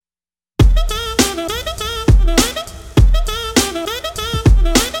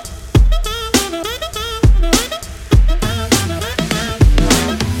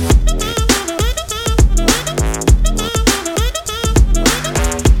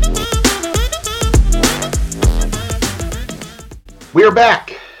We are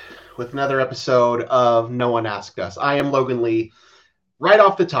back with another episode of No One Asked Us. I am Logan Lee. Right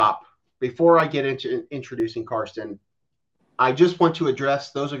off the top, before I get into introducing Karsten, I just want to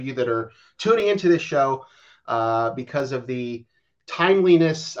address those of you that are tuning into this show because of the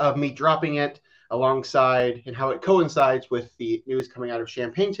timeliness of me dropping it alongside and how it coincides with the news coming out of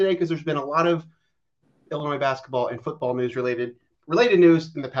Champaign today, because there's been a lot of Illinois basketball and football news related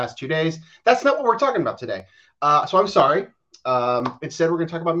news in the past 2 days. That's not what we're talking about today. So I'm sorry. Instead, we're going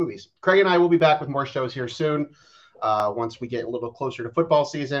to talk about movies. Craig and I will be back with more shows here soon once we get a little closer to football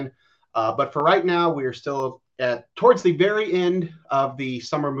season. But for right now, we are still towards the very end of the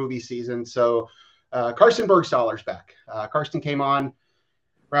summer movie season. So Karsten Bergstaller's back. Karsten came on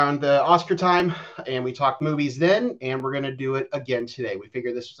around the Oscar time, and we talked movies then, and we're going to do it again today. We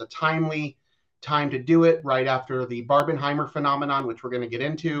figured this was a timely time to do it right after the Barbenheimer phenomenon, which we're going to get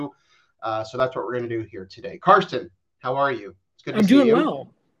into. So that's what we're going to do here today. Karsten, how are you? It's good to see you. I'm doing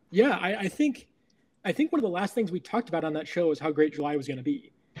well. Yeah, I think one of the last things we talked about on that show is how great July was going to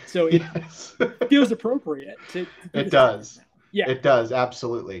be. So it feels appropriate to It does. Yeah, it does.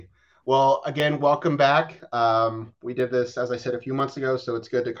 Absolutely. Well, again, welcome back. We did this, as I said, a few months ago, so it's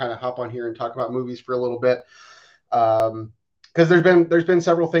good to kind of hop on here and talk about movies for a little bit. Because there's been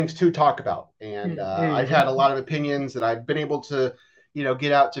several things to talk about, and I've had a lot of opinions that I've been able to,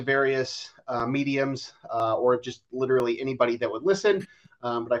 get out to various mediums or just literally anybody that would listen.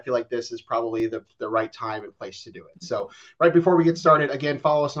 But I feel like this is probably the right time and place to do it. So right before we get started, again,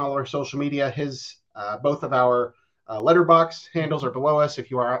 follow us on all our social media. Both of our Letterboxd handles are below us. If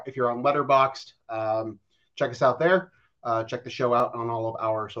you're on Letterboxd, check us out there. Check the show out on all of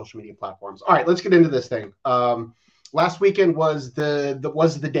our social media platforms. All right, let's get into this thing. Last weekend was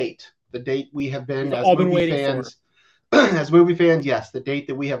the date we have been as movie fans. As movie fans, yes, the date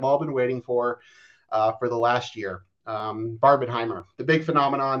that we have all been waiting for the last year. Barbenheimer, the big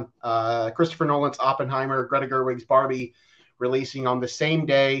phenomenon. Christopher Nolan's Oppenheimer, Greta Gerwig's Barbie, releasing on the same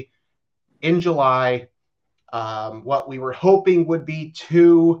day in July. What we were hoping would be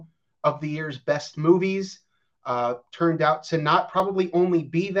two of the year's best movies turned out to not probably only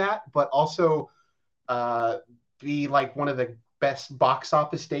be that, but also be like one of the best box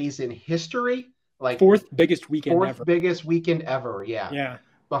office days in history. Like fourth biggest weekend ever. Yeah. Yeah.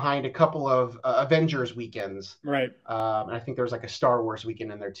 Behind a couple of Avengers weekends. Right. And I think there's like a Star Wars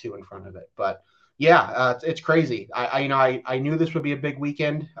weekend in there too in front of it. But yeah, it's crazy. I knew this would be a big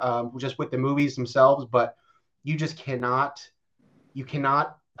weekend just with the movies themselves, but you cannot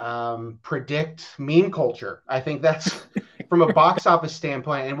predict meme culture. I think that's from a box office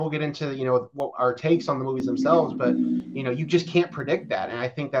standpoint, and we'll get into what our takes on the movies themselves, but you just can't predict that. And I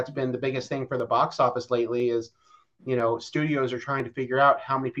think that's been the biggest thing for the box office lately is studios are trying to figure out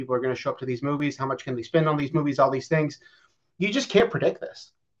how many people are going to show up to these movies, how much can they spend on these movies, all these things. You just can't predict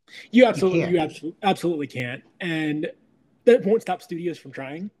this. You absolutely can't, and that won't stop studios from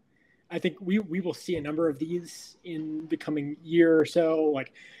trying. I think we will see a number of these in the coming year or so,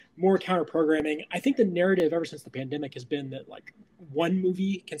 like more counter programming. I think the narrative ever since the pandemic has been that like one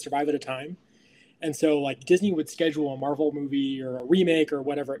movie can survive at a time. And so like Disney would schedule a Marvel movie or a remake or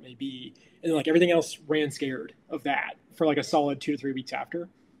whatever it may be. And like everything else ran scared of that for like a solid 2 to 3 weeks after.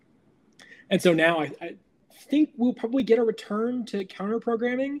 And so now I think we'll probably get a return to counter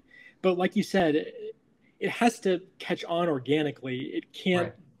programming. But like you said, it has to catch on organically. It can't.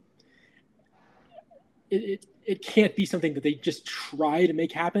 Right. It can't be something that they just try to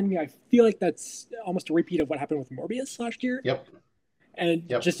make happen. I feel like that's almost a repeat of what happened with Morbius last year. Yep. And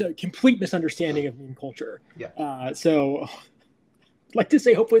just a complete misunderstanding of meme culture. Yeah. So I'd like to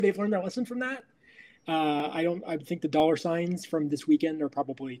say hopefully they've learned their lesson from that. I think the dollar signs from this weekend are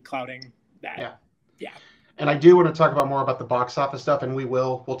probably clouding that. Yeah. And I do want to talk about more about the box office stuff, and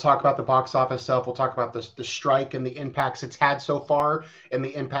we'll talk about the box office stuff. We'll talk about the strike and the impacts it's had so far and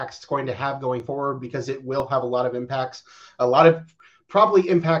the impacts it's going to have going forward, because it will have a lot of impacts, a lot of probably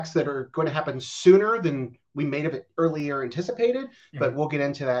impacts that are going to happen sooner than we may have earlier anticipated, but we'll get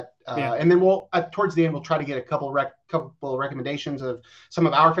into that. And then we'll, towards the end, we'll try to get a couple recommendations of some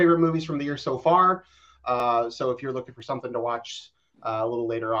of our favorite movies from the year so far. So if you're looking for something to watch a little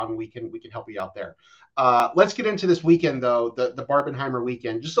later on, we can help you out there. Let's get into this weekend, though, the Barbenheimer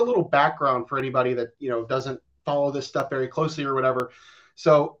weekend. Just a little background for anybody that doesn't follow this stuff very closely or whatever.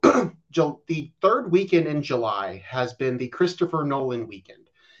 So the third weekend in July has been the Christopher Nolan weekend.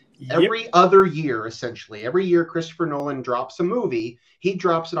 Yep. Every other year, essentially, every year Christopher Nolan drops a movie, he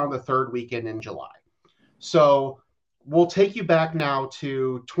drops it on the third weekend in July. So we'll take you back now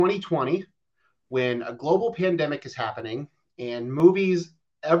to 2020, when a global pandemic is happening and movies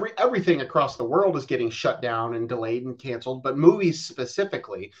everything across the world is getting shut down and delayed and canceled, but movies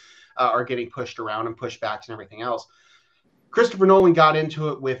specifically are getting pushed around and pushbacks and everything else. Christopher Nolan got into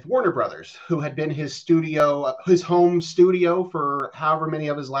it with Warner Brothers, who had been his home studio for however many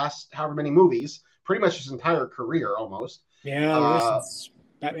movies, pretty much his entire career almost. Yeah, since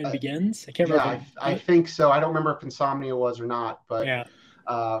Batman Begins. I can't remember. I think so. I don't remember if Insomnia was or not, but yeah.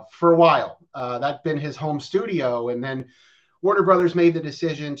 For a while, that'd been his home studio, and then Warner Brothers made the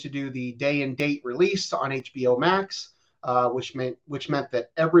decision to do the day and date release on HBO Max. Which meant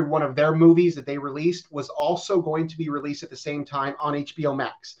that every one of their movies that they released was also going to be released at the same time on HBO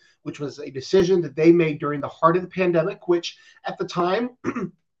Max, which was a decision that they made during the heart of the pandemic, which at the time,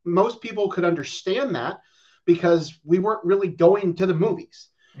 most people could understand that because we weren't really going to the movies.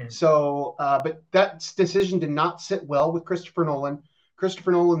 Mm. So, but that decision did not sit well with Christopher Nolan.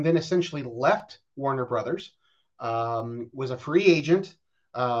 Christopher Nolan then essentially left Warner Brothers, was a free agent.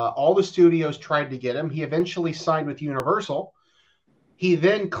 All the studios tried to get him. He eventually signed with Universal. He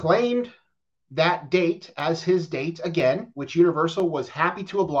then claimed that date as his date again, which Universal was happy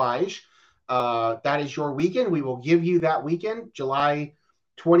to oblige. That is your weekend. We will give you that weekend. July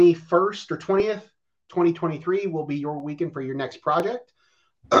 21st or 20th, 2023 will be your weekend for your next project.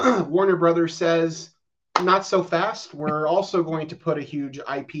 Warner Brothers says, not so fast. We're also going to put a huge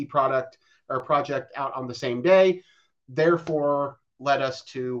IP product or project out on the same day. Therefore, led us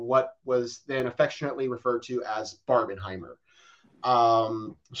to what was then affectionately referred to as Barbenheimer.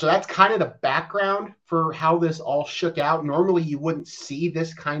 So that's kind of the background for how this all shook out. Normally, you wouldn't see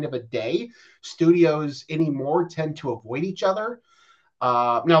this kind of a day. Studios anymore tend to avoid each other.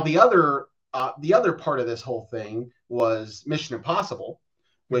 Now, the other part of this whole thing was Mission Impossible,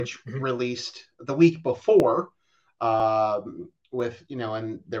 which released the week before. With,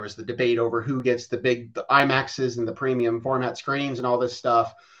 and there was the debate over who gets the IMAXs and the premium format screens and all this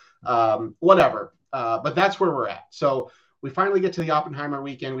stuff, whatever. But that's where we're at. So we finally get to the Oppenheimer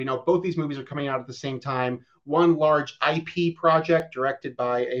weekend. We know both these movies are coming out at the same time. One large IP project directed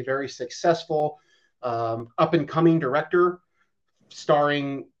by a very successful up-and-coming director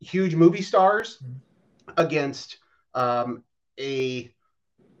starring huge movie stars against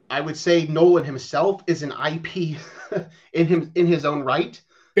I would say Nolan himself is an IP in his own right.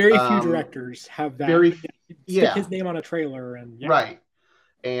 Very few directors have that. Stick his name on a trailer and right.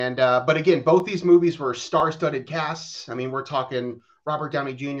 And but again, both these movies were star-studded casts. I mean, we're talking Robert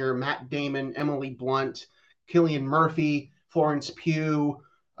Downey Jr., Matt Damon, Emily Blunt, Cillian Murphy, Florence Pugh.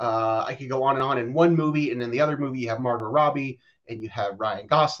 I could go on and on. In one movie, and in the other movie, you have Margot Robbie, and you have Ryan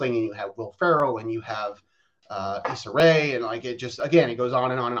Gosling, and you have Will Ferrell, and you have Issa Rae, and like it goes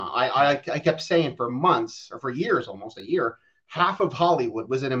on and on and on. I kept saying for months or for years, almost a year, half of Hollywood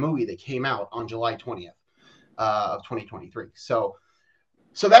was in a movie that came out on July 20th of 2023. So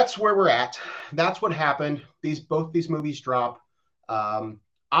that's where we're at. That's what happened. Both these movies drop.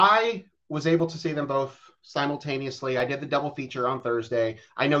 I was able to see them both simultaneously. I did the double feature on Thursday.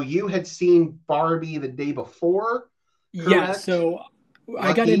 I know you had seen Barbie the day before. Correct? Yeah. So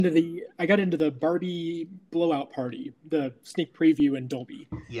I got into the Barbie blowout party, the sneak preview in Dolby,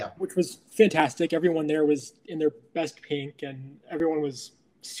 which was fantastic. Everyone there was in their best pink, and everyone was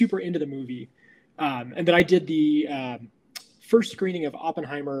super into the movie. And then I did the first screening of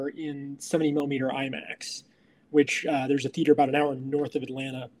Oppenheimer in 70 millimeter IMAX, which there's a theater about an hour north of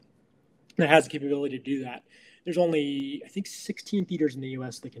Atlanta that has the capability to do that. There's only, I think, 16 theaters in the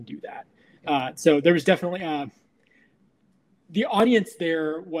U.S. that can do that. So there was definitely the audience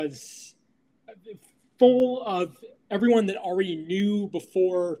there was full of everyone that already knew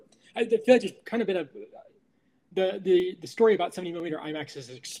before. I feel like there's kind of been the story about 70 millimeter IMAX has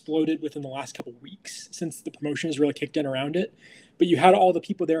exploded within the last couple of weeks since the promotion has really kicked in around it. But you had all the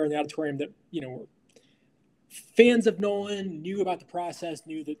people there in the auditorium that, were fans of Nolan, knew about the process,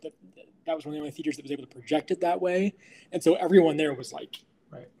 knew that that was one of the only theaters that was able to project it that way. And so everyone there was like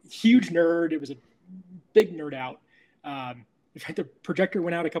huge nerd. It was a big nerd out. In fact, the projector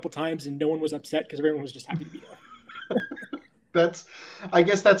went out a couple times and no one was upset because everyone was just happy to be there. I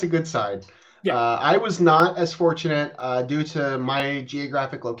guess that's a good sign. Yeah. I was not as fortunate due to my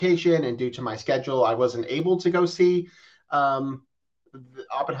geographic location and due to my schedule. I wasn't able to go see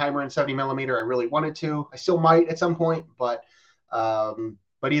Oppenheimer in 70 millimeter. I really wanted to. I still might at some point, but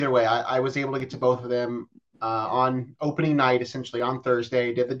either way, I was able to get to both of them on opening night, essentially on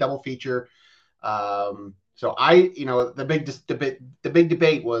Thursday. Did the double feature. So the big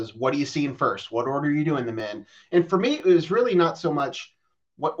debate was, what are you seeing first? What order are you doing them in? And for me, it was really not so much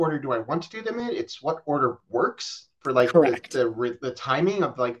what order do I want to do them in. It's what order works for like the timing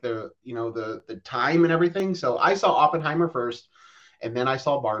of like the time and everything. So I saw Oppenheimer first, and then I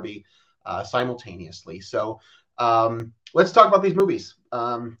saw Barbie simultaneously. So let's talk about these movies.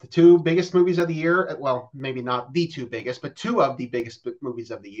 The two biggest movies of the year. Well, maybe not the two biggest, but two of the biggest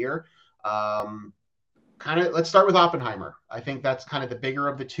movies of the year. Let's start with Oppenheimer. I think that's kind of the bigger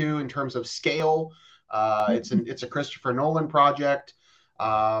of the two in terms of scale. It's a Christopher Nolan project.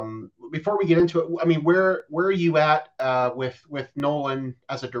 Before we get into it, I mean, where are you at with Nolan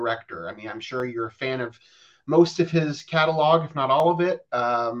as a director? I mean, I'm sure you're a fan of most of his catalog, if not all of it.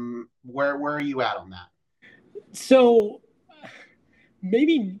 Where are you at on that? So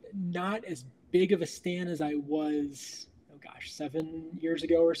maybe not as big of a stan as I was, 7 years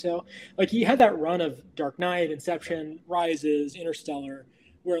ago or so. Like, he had that run of Dark Knight, Inception, Rises, Interstellar,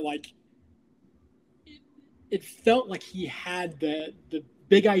 where like it felt like he had the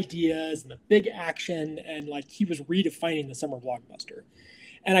big ideas and the big action, and like he was redefining the summer blockbuster.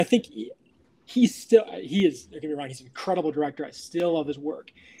 And I think he is, don't get me wrong, he's an incredible director. I still love his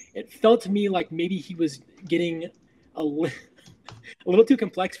work. It felt to me like maybe he was getting a little too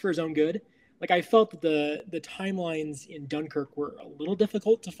complex for his own good. Like, I felt that the timelines in Dunkirk were a little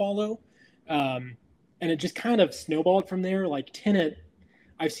difficult to follow. And it just kind of snowballed from there. Like, Tenet,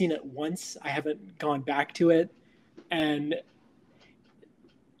 I've seen it once. I haven't gone back to it. And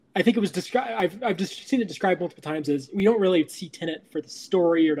I think it was described, I've just seen it described multiple times as, we don't really see Tenet for the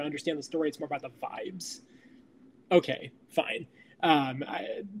story or to understand the story. It's more about the vibes. Okay, fine.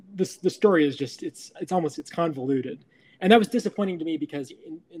 The story is just, it's convoluted. And that was disappointing to me because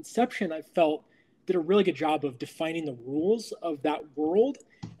Inception, I felt, did a really good job of defining the rules of that world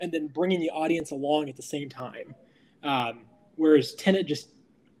and then bringing the audience along at the same time. Whereas Tenet just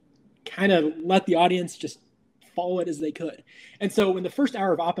kind of let the audience just follow it as they could. And so in the first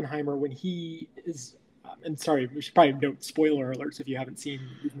hour of Oppenheimer, when he is, and sorry, we should probably note spoiler alerts if you haven't seen.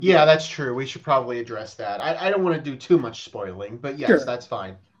 Yeah, that's true. We should probably address that. I don't want to do too much spoiling, but yes, sure. That's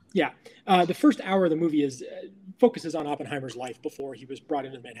fine. Yeah. The first hour of the movie focuses on Oppenheimer's life before he was brought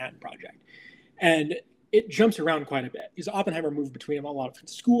into the Manhattan Project. And it jumps around quite a bit because Oppenheimer moved between a lot of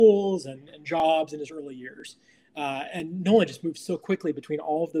schools and jobs in his early years. And Nolan just moves so quickly between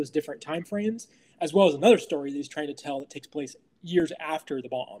all of those different time frames, as well as another story that he's trying to tell that takes place years after the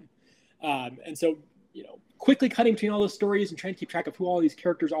bomb. And so, quickly cutting between all those stories and trying to keep track of who all these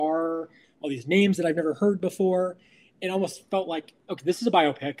characters are, all these names that I've never heard before. It almost felt like, okay, this is a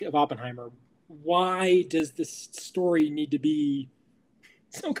biopic of Oppenheimer. Why does this story need to be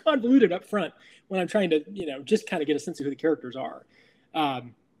so convoluted up front when I'm trying to, just kind of get a sense of who the characters are?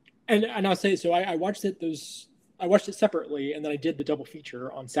 And I'll say, so I watched it. I watched it separately, and then I did the double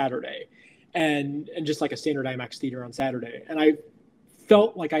feature on Saturday, and just like a standard IMAX theater on Saturday. And I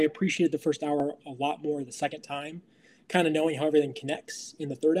felt like I appreciated the first hour a lot more the second time, kind of knowing how everything connects in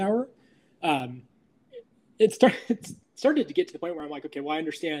the third hour. It started to get to the point where I'm like, okay, well, I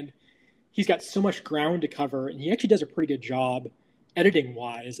understand he's got so much ground to cover, and he actually does a pretty good job editing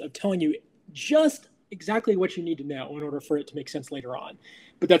wise of telling you just exactly what you need to know in order for it to make sense later on.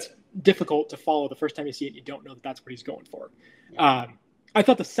 But that's difficult to follow the first time you see it and you don't know that that's what he's going for. I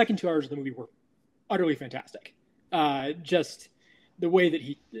thought the second 2 hours of the movie were utterly fantastic. Just the way that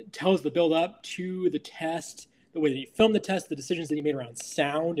he tells the build up to the test, the way that he filmed the test, the decisions that he made around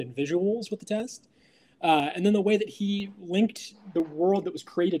sound and visuals with the test. And then the way that he linked the world that was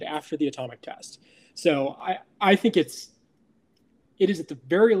created after the atomic test. So I think it is at the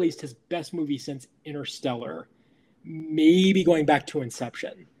very least his best movie since Interstellar, maybe going back to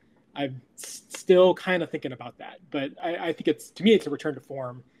Inception. I'm still kind of thinking about that, but I think to me, it's a return to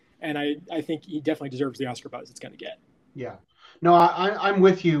form. And I think he definitely deserves the Oscar buzz it's going to get. Yeah. No, I'm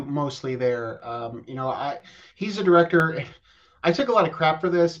with you mostly there. He's a director. I took a lot of crap for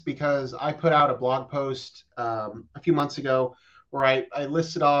this because I put out a blog post a few months ago where I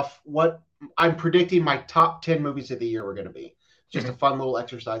listed off what I'm predicting my top 10 movies of the year were going to be. Just a fun little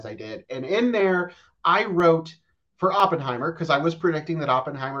exercise I did. And in there, I wrote for Oppenheimer, because I was predicting that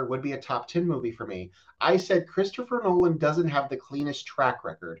Oppenheimer would be a top 10 movie for me. I said Christopher Nolan doesn't have the cleanest track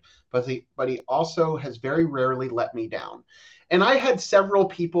record, but he also has very rarely let me down. And I had several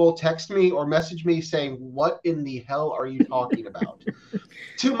people text me or message me saying, what in the hell are you talking about?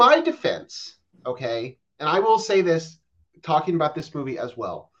 To my defense, okay, and I will say this, talking about this movie as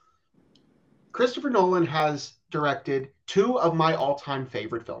well, Christopher Nolan has directed two of my all-time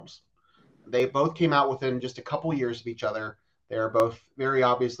favorite films. They both came out within just a couple years of each other. They're both very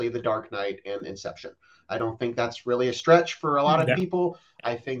obviously The Dark Knight and Inception. I don't think that's really a stretch for a lot of people.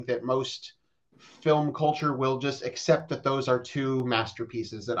 I think that most film culture will just accept that those are two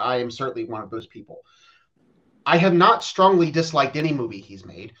masterpieces, and I am certainly one of those people. I have not strongly disliked any movie he's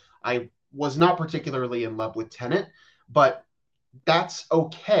made. I was not particularly in love with Tenet, but that's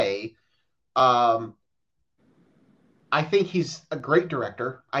okay. Um, I think he's a great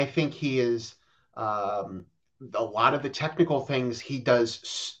director. I think he is a lot of the technical things he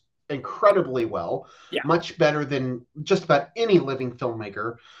does incredibly well, Yeah. much better than just about any living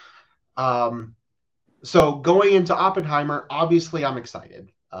filmmaker. Um, so going into Oppenheimer, obviously I'm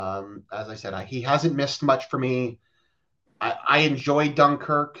excited. As I said, he hasn't missed much for me. I enjoyed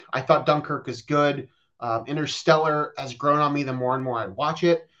Dunkirk. I thought Dunkirk is good. Interstellar has grown on me the more and more I watch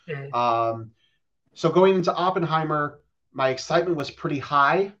it. Mhm. So going into Oppenheimer, my excitement was pretty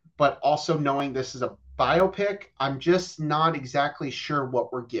high, but also knowing this is a biopic, I'm just not exactly sure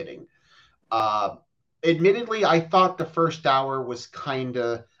what we're getting. Uh, Admittedly, I thought the first hour was kind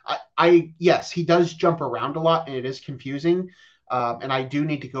of. Yes, he does jump around a lot, and it is confusing. And I do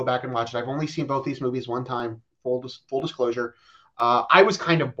need to go back and watch it. I've only seen both these movies one time. Full disclosure, I was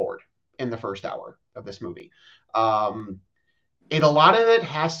kind of bored in the first hour of this movie. Um, and a lot of it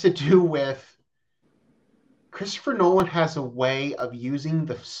has to do with Christopher Nolan has a way of using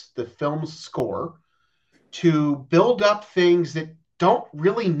the film's score to build up things that don't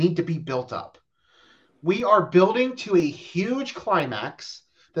really need to be built up. We are building to a huge climax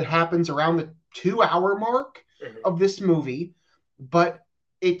that happens around the 2 hour mark of this movie, but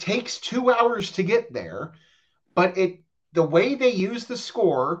it takes 2 hours to get there. But the way they use the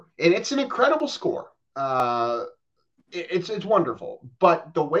score, and it's an incredible score. It's wonderful,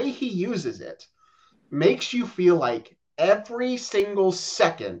 but the way he uses it makes you feel like every single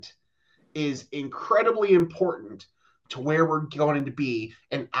second is incredibly important to where we're going to be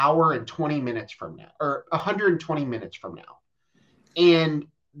an hour and 20 minutes from now, or 120 minutes from now. And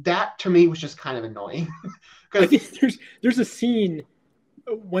that to me was just kind of annoying. I think there's a scene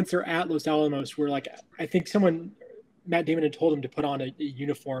once they're at Los Alamos where, like, I think Matt Damon had told him to put on a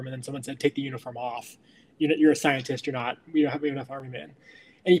uniform, and then someone said, take the uniform off. You're a scientist, you're not, we don't have enough army men.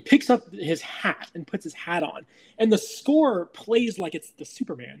 And he picks up his hat and puts his hat on, and the score plays like it's the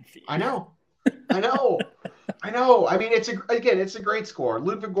Superman theme. I know. I mean, it's a great score.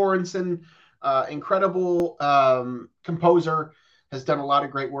 Ludwig Göransson, incredible composer, has done a lot of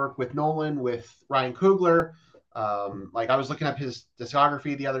great work with Nolan, with Ryan Coogler. Like I was looking up his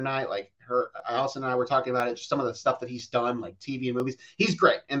discography the other night. Like Allison and I were talking about it. Just some of the stuff that he's done, like TV and movies. He's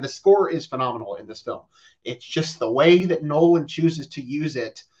great, and the score is phenomenal in this film. It's just the way that Nolan chooses to use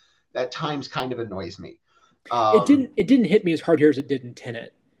it at times kind of annoys me. It didn't hit me as hard here as it did in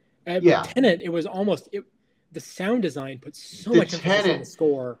Tenet. Yeah, Tenet, it was almost the sound design put so much emphasis on the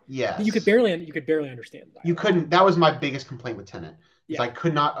score. Yes, you could barely understand that. You couldn't. That was my biggest complaint with Tenet. Yeah. I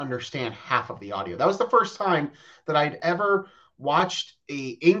could not understand half of the audio. That was the first time that I'd ever watched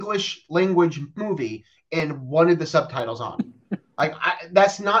a English language movie and wanted the subtitles on.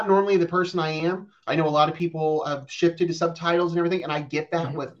 That's not normally the person I am. I know a lot of people have shifted to subtitles and everything, and I get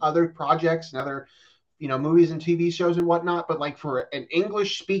that with other projects and other, movies and TV shows and whatnot. But like for an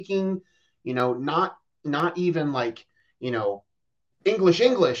English speaking, not even like,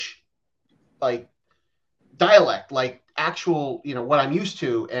 English, like dialect, like actual, what I'm used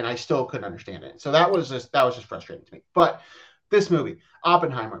to, and I still couldn't understand it. So that was just frustrating to me. But this movie,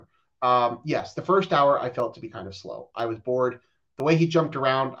 Oppenheimer, yes, the first hour I felt to be kind of slow. I was bored. The way he jumped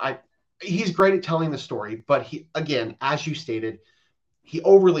around, he's great at telling the story, but he, again, as you stated, he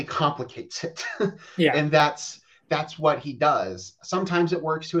overly complicates it. Yeah. And that's what he does. Sometimes it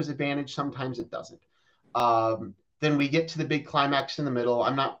works to his advantage, sometimes it doesn't. Then we get to the big climax in the middle.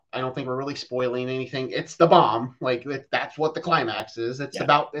 I don't think we're really spoiling anything. It's the bomb. Like that's what the climax is. It's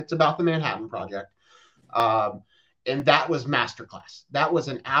about the Manhattan Project. And that was masterclass. That was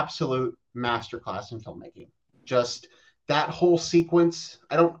an absolute masterclass in filmmaking. Just that whole sequence.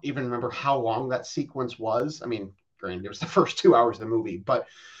 I don't even remember how long that sequence was. I mean, granted, it was the first 2 hours of the movie, but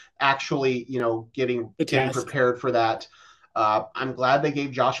actually, getting prepared for that. I'm glad they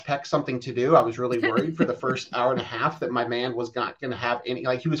gave Josh Peck something to do. I was really worried for the first hour and a half that my man was not going to have any,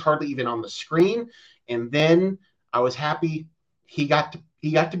 like he was hardly even on the screen. And then I was happy he got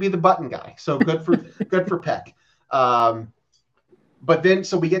to be the button guy. So good for Peck. But then,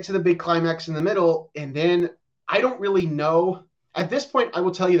 so we get to the big climax in the middle, and then I don't really know at this point. I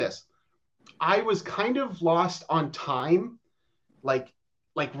will tell you this. I was kind of lost on time, like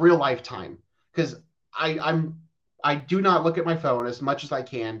real life time. Cause I do not look at my phone as much as I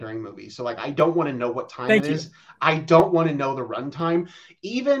can during movies. So like, I don't want to know what time it is. I don't want to know the runtime.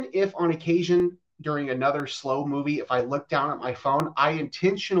 Even if on occasion during another slow movie, if I look down at my phone, I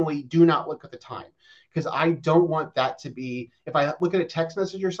intentionally do not look at the time because I don't want that to be, if I look at a text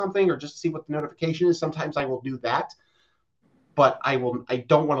message or something, or just see what the notification is, sometimes I will do that, but I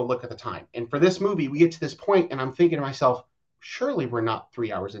don't want to look at the time. And for this movie, we get to this point and I'm thinking to myself, surely we're not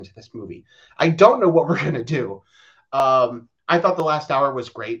 3 hours into this movie. I don't know what we're going to do. I thought the last hour was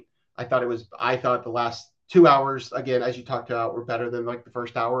great. I thought the last 2 hours, again, as you talked about, were better than like the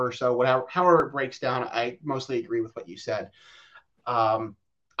first hour or so. However it breaks down, I mostly agree with what you said.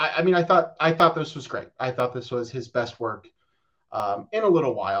 I mean, I thought this was great. I thought this was his best work in a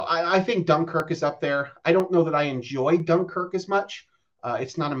little while. I think Dunkirk is up there. I don't know that I enjoyed Dunkirk as much.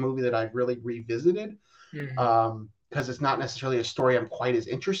 It's not a movie that I've really revisited because it's not necessarily a story I'm quite as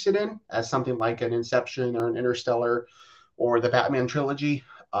interested in as something like an Inception or an Interstellar or the Batman trilogy.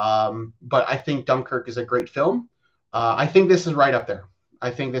 But I think Dunkirk is a great film. I think this is right up there.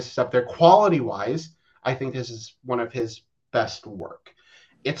 I think this is up there quality wise. I think this is one of his best work.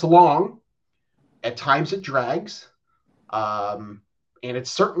 It's long. At times it drags. And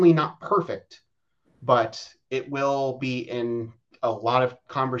it's certainly not perfect, but it will be in a lot of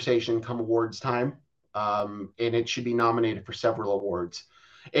conversation come awards time. And it should be nominated for several awards.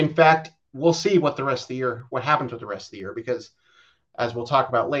 In fact, we'll see what happens with the rest of the year, because as we'll talk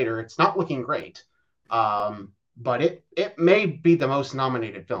about later, it's not looking great. But it may be the most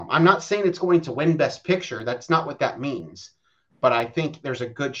nominated film. I'm not saying it's going to win Best Picture. That's not what that means. But I think there's a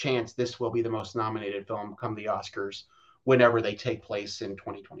good chance this will be the most nominated film come the Oscars whenever they take place in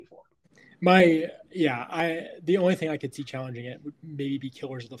 2024. The only thing I could see challenging it would maybe be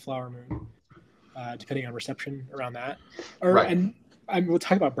Killers of the Flower Moon, depending on reception around that. And we'll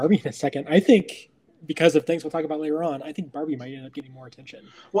talk about Barbie in a second. I think because of things we'll talk about later on, I think Barbie might end up getting more attention.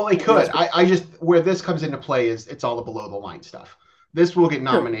 Well, it could. I just, where this comes into play is it's all the below the line stuff. This will get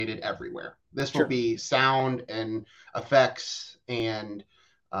nominated everywhere. This will be sound and effects and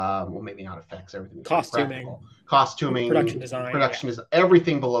maybe not effects, everything. Costuming, production design, is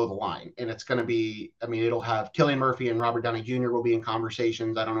everything below the line. And it's going to be, I mean, it'll have Cillian Murphy and Robert Downey Jr. will be in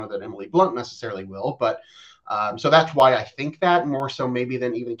conversations. I don't know that Emily Blunt necessarily will, but so that's why I think that more so maybe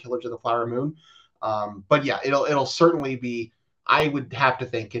than even Killers of the Flower Moon. But yeah, it'll certainly be, I would have to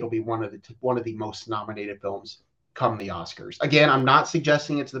think it'll be one of the most nominated films come the Oscars. Again, I'm not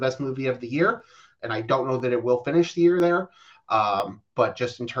suggesting it's the best movie of the year, and I don't know that it will finish the year there. But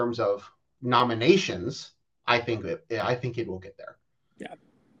just in terms of nominations, I think it will get there. Yeah.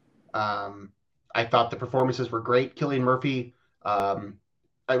 I thought the performances were great. Cillian Murphy, I'm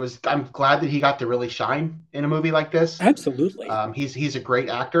glad that he got to really shine in a movie like this. Absolutely. He's a great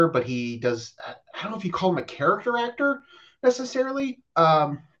actor, but he does, I don't know if you call him a character actor necessarily,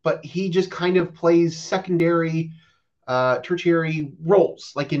 but he just kind of plays secondary, tertiary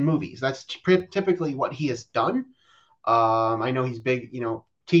roles like in movies. That's typically what he has done. I know he's big,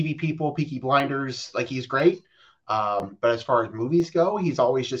 TV People, Peaky Blinders, like he's great. But as far as movies go, he's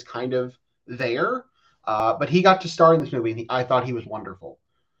always just kind of there. But he got to star in this movie, and I thought he was wonderful.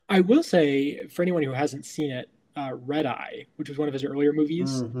 I will say, for anyone who hasn't seen it, Red Eye, which was one of his earlier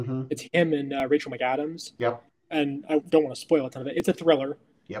movies, it's him and Rachel McAdams. Yep. And I don't want to spoil a ton of it. It's a thriller,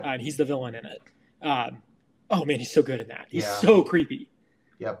 and he's the villain in it. Oh man, he's so good in that. He's so creepy.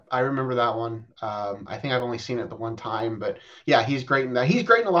 Yep, I remember that one. I think I've only seen it the one time, but yeah, he's great in that. He's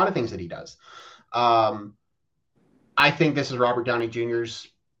great in a lot of things that he does. I think this is Robert Downey Jr.'s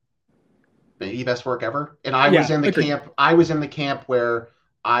maybe best work ever. And I was in the camp. I was in the camp where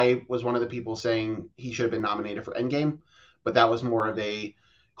I was one of the people saying he should have been nominated for Endgame, but that was more of a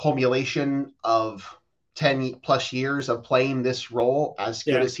culmination of 10 plus years of playing this role as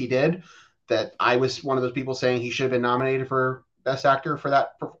good as he did. That I was one of those people saying he should have been nominated for Best Actor for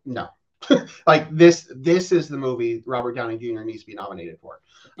that. No, like this is the movie Robert Downey Jr. needs to be nominated for,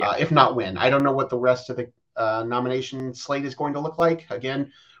 if not win. I don't know what the rest of the nomination slate is going to look like.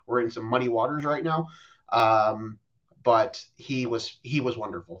 Again, we're in some muddy waters right now, but he was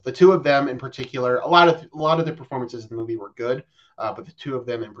wonderful. The two of them in particular, a lot of the performances in the movie were good, but the two of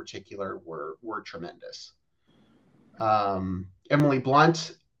them in particular were tremendous. Emily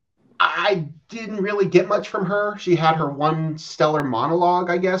Blunt, I didn't really get much from her. She had her one stellar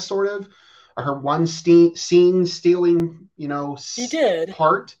monologue, I guess, sort of. Her one scene stealing, she did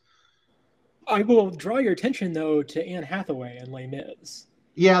part. I will draw your attention, though, to Anne Hathaway in Les Mis.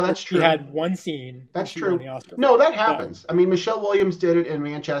 Yeah, that's true. She had one scene. That's true. No, that happens. I mean, Michelle Williams did it in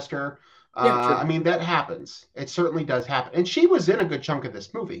Manchester. I mean, that happens. It certainly does happen. And she was in a good chunk of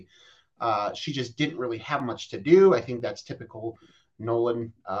this movie. She just didn't really have much to do. I think that's typical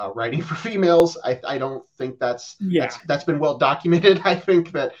Nolan writing for females. I don't think that's been well documented. I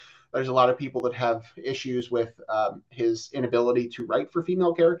think that there's a lot of people that have issues with his inability to write for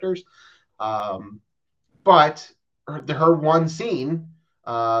female characters. But her one scene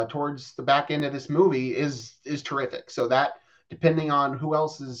towards the back end of this movie is terrific. So that depending on who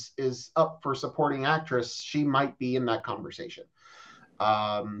else is up for supporting actress, she might be in that conversation.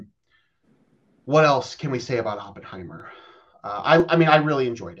 What else can we say about Oppenheimer? I mean, I really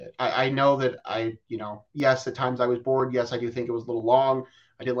enjoyed it. I know that yes, at times I was bored. Yes, I do think it was a little long.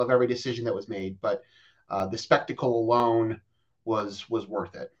 I didn't love every decision that was made, but the spectacle alone was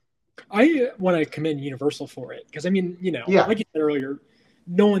worth it. I want to commend Universal for it because, I mean, like you said earlier,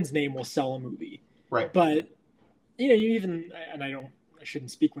 no one's name will sell a movie. Right. But, you even, and I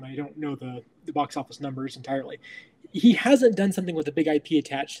shouldn't speak when I don't know the box office numbers entirely. He hasn't done something with a big IP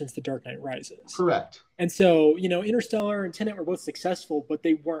attached since The Dark Knight Rises. Correct. And so, Interstellar and Tenet were both successful, but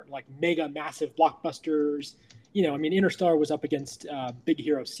they weren't like mega massive blockbusters. I mean, Interstellar was up against Big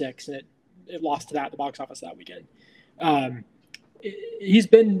Hero 6, and it lost to that at the box office that weekend. He's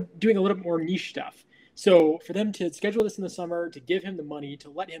been doing a little bit more niche stuff. So for them to schedule this in the summer, to give him the money, to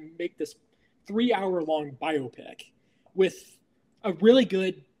let him make this 3-hour-long biopic with a really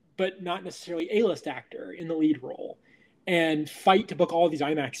good but not necessarily A-list actor in the lead role, and fight to book all of these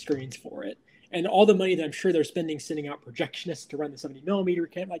IMAX screens for it, and all the money that I'm sure they're spending sending out projectionists to run the 70 millimeter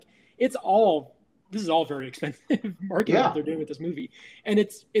camp, like this is all very expensive marketing that they're doing with this movie, and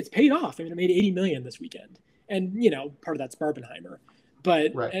it's paid off. I mean, it made $80 million this weekend, and part of that's Barbenheimer,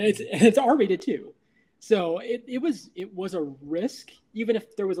 but right. and it's R-rated too, so it was a risk, even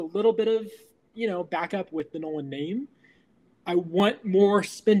if there was a little bit of backup with the Nolan name. I want more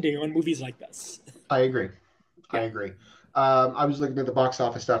spending on movies like this. I agree. I was looking at the box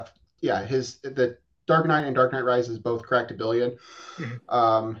office stuff. Yeah, the Dark Knight and Dark Knight Rises both cracked $1 billion.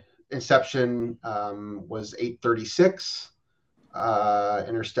 Mm-hmm. Inception was 836.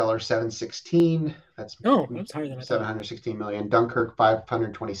 Interstellar 716. That's higher than I thought. 716 million. Dunkirk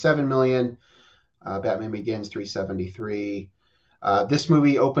 527 million. Batman Begins 373. This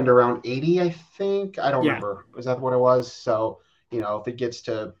movie opened around 80, I think. I don't remember. Was that what it was? So, if it gets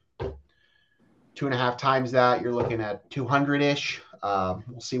to 2.5 times that, you're looking at 200-ish.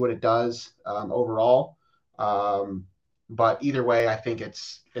 We'll see what it does overall. But either way, I think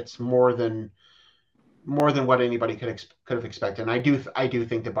it's more than what anybody could have expected. And I do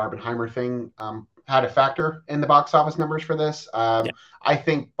think the Barbenheimer thing had a factor in the box office numbers for this. I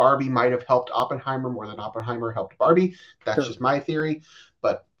think Barbie might have helped Oppenheimer more than Oppenheimer helped Barbie. That's just my theory,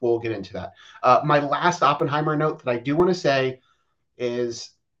 but we'll get into that. My last Oppenheimer note that I do want to say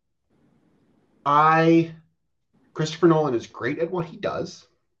is Christopher Nolan is great at what he does.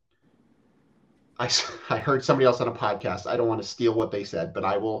 I heard somebody else on a podcast. I don't want to steal what they said, but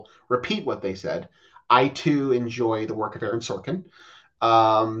I will repeat what they said. I, too, enjoy the work of Aaron Sorkin.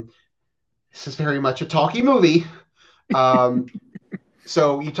 This is very much a talky movie.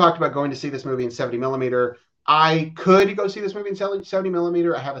 So you talked about going to see this movie in 70 millimeter. I could go see this movie in 70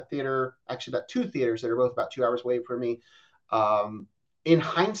 millimeter. I have a theater, actually about 2 theaters that are both about 2 hours away from me. In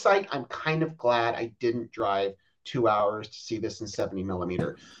hindsight, I'm kind of glad I didn't drive 2 hours to see this in 70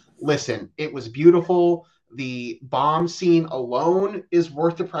 millimeter. Listen, it was beautiful. The bomb scene alone is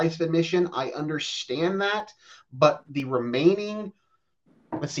worth the price of admission. I understand that, but the remaining,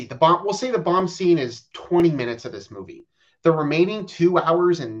 we'll say the bomb scene is 20 minutes of this movie. The remaining 2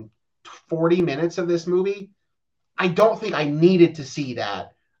 hours and 40 minutes of this movie, I don't think I needed to see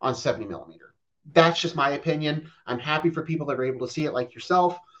that on 70 millimeter. That's just my opinion. I'm happy for people that are able to see it like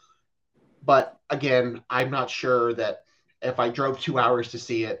yourself. But again, I'm not sure that if I drove 2 hours to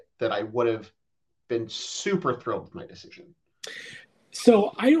see it, that I would have been super thrilled with my decision.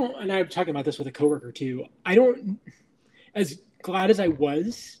 So and I'm talking about this with a coworker too, as glad as I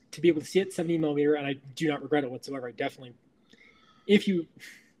was to be able to see it 70 millimeter, and I do not regret it whatsoever. I definitely, the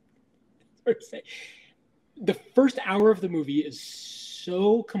first hour of the movie is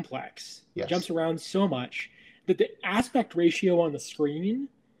so complex, jumps around so much, that the aspect ratio on the screen,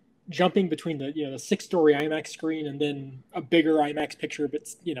 jumping between the 6-story IMAX screen and then a bigger IMAX picture, but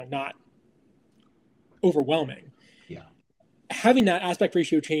not overwhelming. Yeah, having that aspect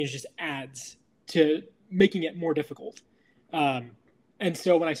ratio change just adds to making it more difficult. And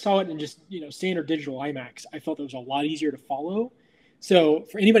so when I saw it in just standard digital IMAX, I felt it was a lot easier to follow. So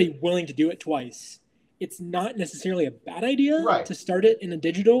for anybody willing to do it twice, it's not necessarily a bad idea to start it in a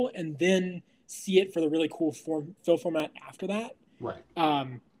digital and then see it for the really cool film format after that. Right.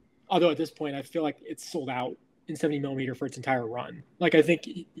 Although at this point, I feel like it's sold out in 70 millimeter for its entire run. Like, I think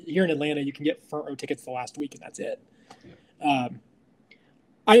here in Atlanta, you can get front row tickets the last week, and that's it. Yeah.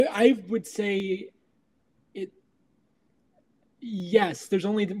 I would say yes, there's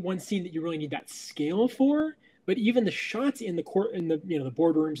only one scene that you really need that scale for, but even the shots in the court, in the the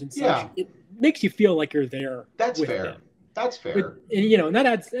boardrooms and such, it makes you feel like you're there. That's fair. Them. That's fair. But, and that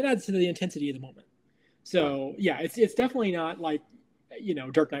adds to the intensity of the moment. So yeah, it's definitely not like,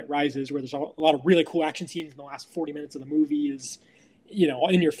 Dark Knight Rises, where there's a lot of really cool action scenes in the last 40 minutes of the movie is,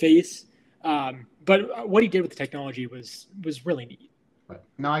 in your face. But what he did with the technology was really neat. Right.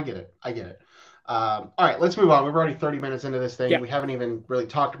 No, I get it. All right, let's move on. We're already 30 minutes into this thing. Yeah. We haven't even really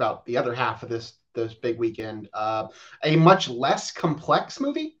talked about the other half of this big weekend. A much less complex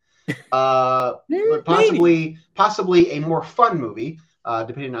movie, but possibly a more fun movie,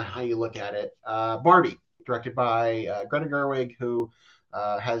 depending on how you look at it. Barbie, directed by Greta Gerwig, who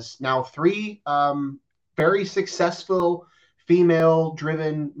has now 3 very successful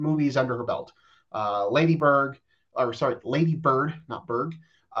female-driven movies under her belt. Lady Bird, not Berg,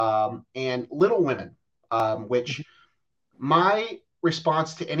 and Little Women, which my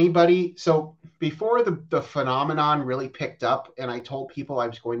response to anybody. So before the phenomenon really picked up and I told people I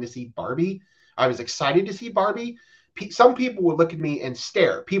was going to see Barbie, I was excited to see Barbie. Some people would look at me and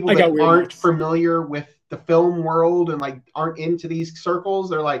stare. People that aren't familiar with the film world and like aren't into these circles,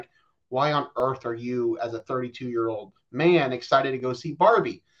 they're like, why on earth are you, as a 32-year-old man, excited to go see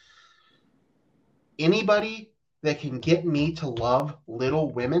Barbie? Anybody that can get me to love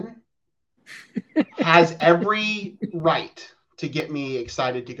Little Women has every right to get me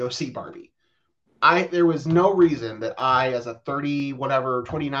excited to go see Barbie. There was no reason that I, as a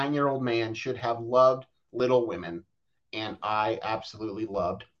 29-year-old man, should have loved Little Women, and I absolutely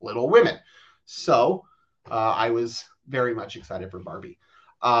loved Little Women. So I was very much excited for Barbie.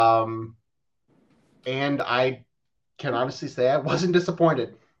 And I can honestly say I wasn't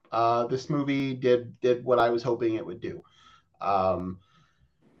disappointed. This movie did what I was hoping it would do.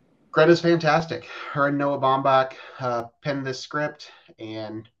 Greta's fantastic. Her and Noah Baumbach penned this script,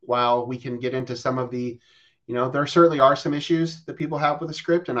 and while we can get into some of the, there certainly are some issues that people have with the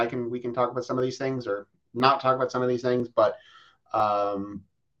script, and we can talk about some of these things or not talk about some of these things, but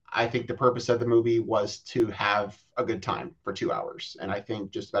I think the purpose of the movie was to have a good time for 2 hours, and I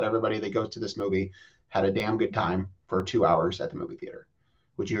think just about everybody that goes to this movie had a damn good time for 2 hours at the movie theater.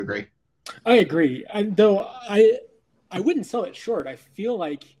 Would you agree? I agree. Though I wouldn't sell it short. I feel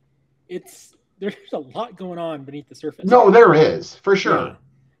like there's a lot going on beneath the surface. No, there is, for sure.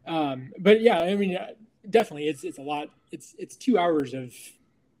 Yeah. But yeah, I mean, definitely it's a lot. It's 2 hours of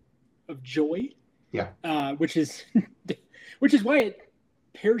joy. Yeah. Which is why it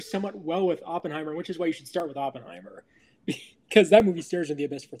pairs somewhat well with Oppenheimer, which is why you should start with Oppenheimer, because that movie stares into the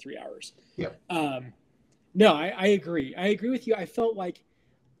abyss for 3 hours. Yeah. No, I agree. I agree with you. I felt like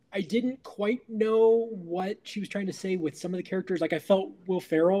I didn't quite know what she was trying to say with some of the characters. Like I felt Will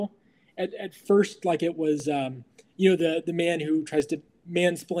Ferrell at first, like it was, the man who tries to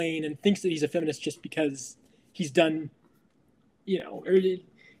mansplain and thinks that he's a feminist just because he's done, or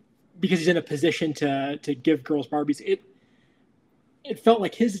because he's in a position to give girls Barbies. It felt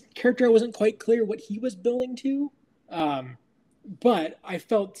like his character wasn't quite clear what he was building to. But I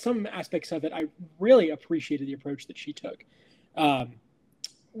felt some aspects of it. I really appreciated the approach that she took,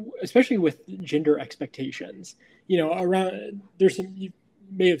 especially with gender expectations. There's some, you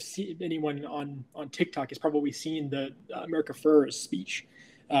may have seen, anyone on TikTok has probably seen the America Ferrer's speech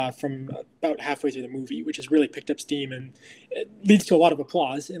from about halfway through the movie, which has really picked up steam and it leads to a lot of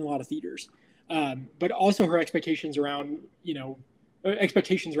applause in a lot of theaters. But also her expectations around,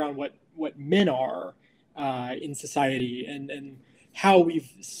 what men are in society and how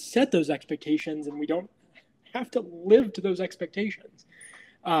we've set those expectations and we don't have to live to those expectations.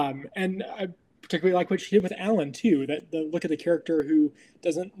 And I particularly like what she did with Alan too, that the look at the character who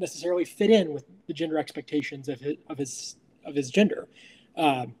doesn't necessarily fit in with the gender expectations of his gender.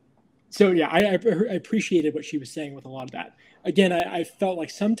 So yeah, I appreciated what she was saying with a lot of that. Again, I felt like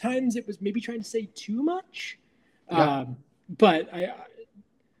sometimes it was maybe trying to say too much, but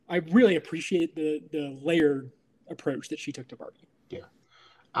I really appreciate the layered approach that she took to Barbie. Yeah.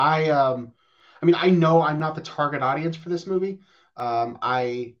 I mean, I know I'm not the target audience for this movie.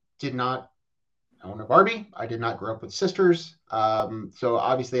 I did not own a Barbie. I did not grow up with sisters. So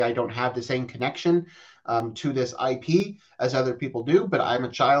obviously I don't have the same connection to this IP as other people do, but I'm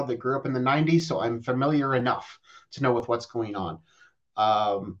a child that grew up in the 90s, so I'm familiar enough to know with what's going on.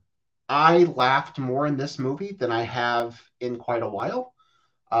 I laughed more in this movie than I have in quite a while.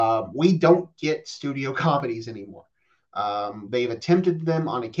 We don't get studio comedies anymore. They've attempted them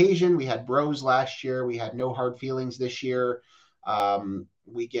on occasion. We had Bros last year. We had No Hard Feelings this year.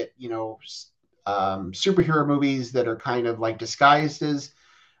 We get, superhero movies that are kind of like disguised as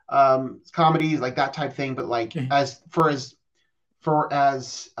comedies, like that type thing. But like this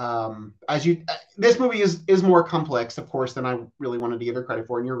movie is more complex, of course, than I really wanted to give it credit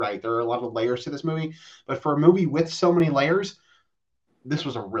for. And you're right, there are a lot of layers to this movie. But for a movie with so many layers, this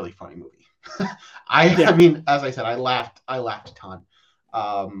was a really funny movie. I mean, as I said, I laughed a ton.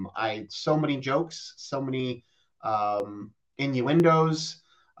 So many jokes, so many innuendos.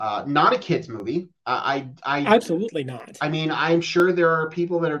 Not a kids movie. Absolutely not. I mean, I'm sure there are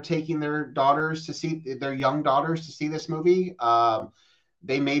people that are taking their young daughters to see this movie.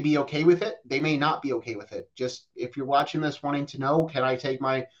 They may be okay with it. They may not be okay with it. Just if you're watching this wanting to know, can I take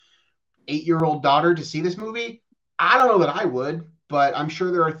my 8-year-old daughter to see this movie? I don't know that I would, but I'm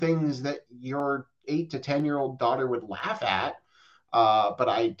sure there are things that your 8 to 10-year-old daughter would laugh at. But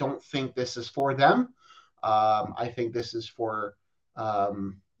I don't think this is for them. I think this is for,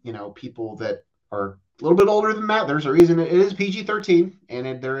 people that are a little bit older than that. There's a reason it is PG-13,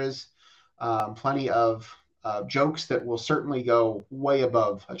 and there is plenty of jokes that will certainly go way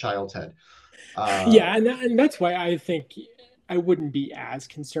above a child's head. And that's why I think I wouldn't be as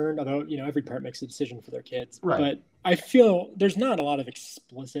concerned, although, every parent makes a decision for their kids. Right. But I feel there's not a lot of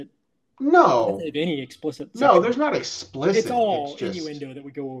explicit. No. If any explicit. No, there's not explicit. It's all innuendo that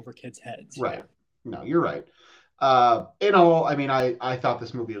would go over kids' heads. Right. Yeah. No, you're right. In all, I mean, I thought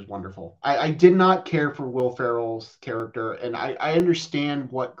this movie was wonderful. I did not care for Will Ferrell's character, and I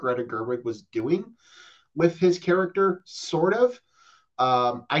understand what Greta Gerwig was doing with his character, sort of.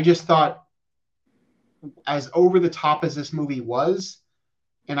 I just thought, as over the top as this movie was,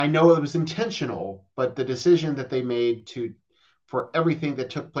 and I know it was intentional, but the decision that they made for everything that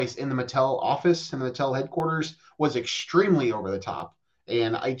took place in the Mattel office and the Mattel headquarters was extremely over the top.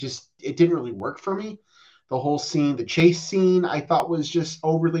 And it didn't really work for me. The whole scene, the chase scene, I thought was just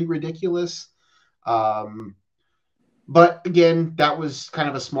overly ridiculous. But again, that was kind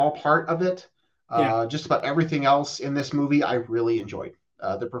of a small part of it. Just about everything else in this movie, I really enjoyed.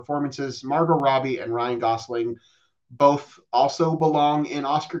 The performances, Margot Robbie and Ryan Gosling both also belong in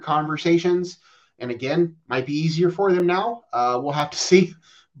Oscar conversations. And again, might be easier for them now. We'll have to see.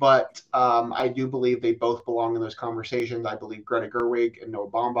 But I do believe they both belong in those conversations. I believe Greta Gerwig and Noah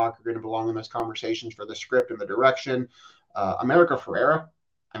Baumbach are going to belong in those conversations for the script and the direction. America Ferrera,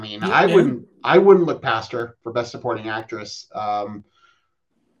 I mean, I wouldn't look past her for Best Supporting Actress.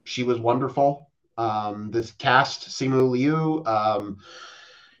 She was wonderful. This cast, Simu Liu,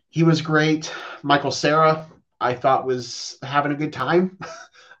 he was great. Michael Cera, I thought was having a good time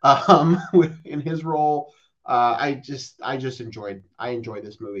in his role. I enjoyed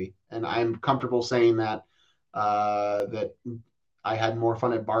this movie, and I'm comfortable saying that I had more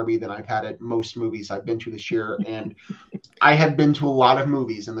fun at Barbie than I've had at most movies I've been to this year, and I have been to a lot of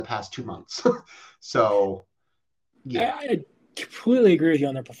movies in the past 2 months. So, yeah, I completely agree with you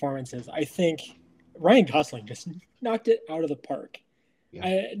on their performances. I think Ryan Gosling just knocked it out of the park.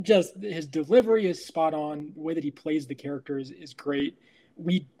 Yeah. His delivery is spot on. The way that he plays the characters is great.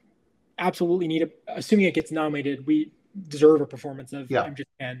 We absolutely need assuming it gets nominated, we deserve a performance of I'm Just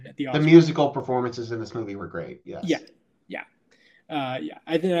Ken at the Oscars. The musical performances in this movie were great. Yes. Yeah.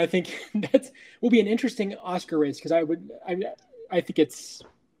 I think that will be an interesting Oscar race, because I think it's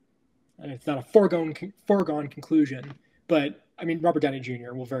not a foregone conclusion, but I mean, Robert Downey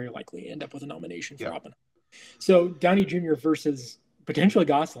Jr. will very likely end up with a nomination for Oppenheimer. So Downey Jr. versus potentially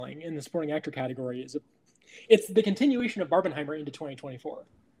Gosling in the supporting actor category it's the continuation of Barbenheimer into 2024.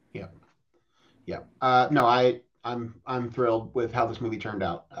 Yeah. No, I'm thrilled with how this movie turned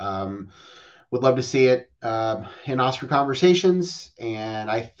out. Would love to see it in Oscar conversations, and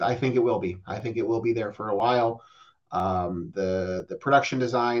I think it will be. I think it will be there for a while. The production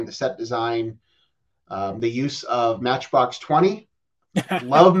design, the set design, the use of Matchbox 20.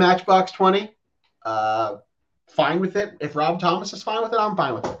 Love Matchbox 20. Fine with it. If Rob Thomas is fine with it, I'm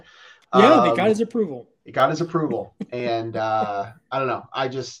fine with it. Yeah, they got his approval. It got his approval. And I don't know.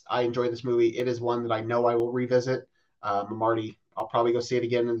 I enjoyed this movie. It is one that I know I will revisit. I'll probably go see it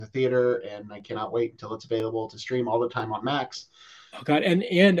again in the theater, and I cannot wait until it's available to stream all the time on Max. Oh God.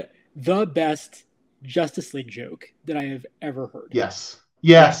 And the best Justice League joke that I have ever heard. Yes.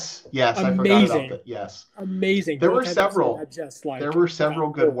 Amazing. I forgot about that. Yes. Amazing. There were several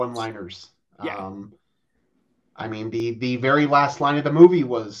good one-liners. Yeah. I mean, the very last line of the movie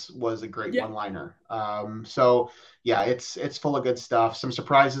was a great one-liner. So yeah, it's full of good stuff. Some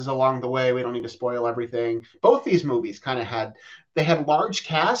surprises along the way. We don't need to spoil everything. Both these movies kind of had large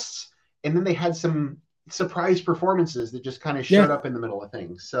casts, and then they had some surprise performances that just kind of showed up in the middle of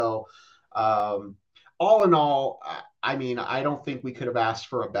things. So all in all, I mean, I don't think we could have asked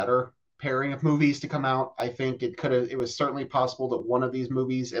for a better pairing of movies to come out. I think it was certainly possible that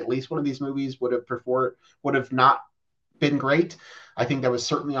at least one of these movies would have not been great. I think that was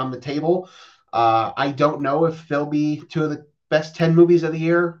certainly on the table. I don't know if they'll be two of the best 10 movies of the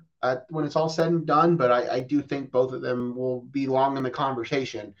year. when it's all said and done, but I do think both of them will be long in the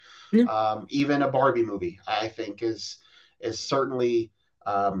conversation. Yeah. Even a Barbie movie, I think, is certainly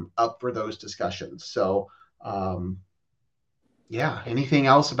up for those discussions. So, yeah. Anything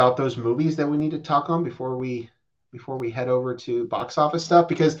else about those movies that we need to talk on before we head over to box office stuff?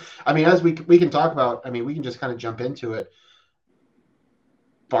 Because I mean, as we can talk about, I mean, we can just kind of jump into it.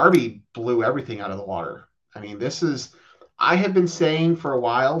 Barbie blew everything out of the water. I mean, I have been saying for a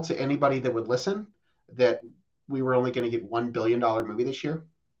while to anybody that would listen that we were only going to get $1 billion movie this year,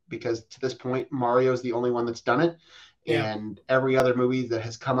 because to this point, Mario is the only one that's done it. Yeah. And every other movie that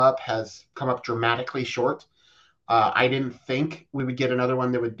has come up dramatically short. I didn't think we would get another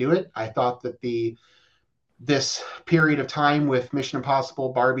one that would do it. I thought that this period of time with Mission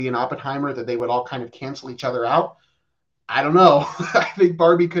Impossible, Barbie, and Oppenheimer, that they would all kind of cancel each other out. I don't know. I think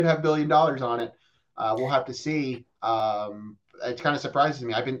Barbie could have $1 billion on it. We'll have to see. It kind of surprises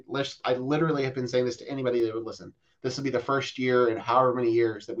me. I literally have been saying this to anybody that would listen. This will be the first year in however many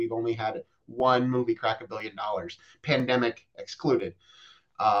years that we've only had one movie crack $1 billion, pandemic excluded.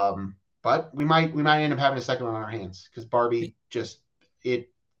 But we might end up having a second one on our hands, because Barbie it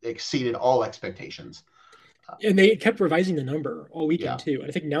exceeded all expectations. And they kept revising the number all weekend Yeah. too. And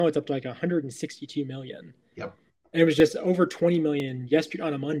I think now it's up to like 162 million. Yep. And it was just over 20 million yesterday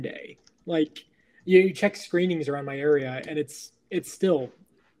on a Monday. Like you check screenings around my area, and it's still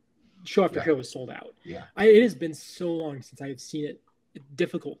show after show is sold out. Yeah. It has been so long since I have seen it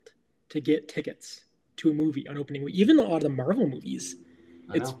difficult to get tickets to a movie on opening week. Even a lot of the Marvel movies,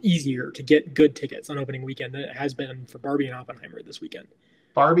 it's easier to get good tickets on opening weekend than it has been for Barbie and Oppenheimer this weekend.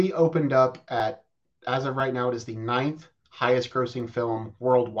 Barbie opened up as of right now, it is the 9th highest grossing film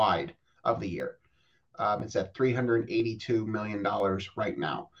worldwide of the year. It's at $382 million right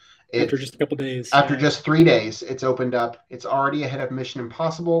now. After just a couple days. After just 3 days, it's opened up. It's already ahead of Mission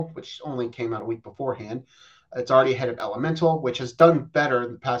Impossible, which only came out a week beforehand. It's already ahead of Elemental, which has done better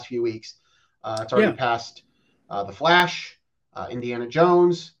in the past few weeks. It's already passed The Flash, Indiana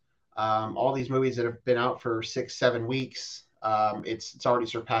Jones, all these movies that have been out for 6-7 weeks. It's already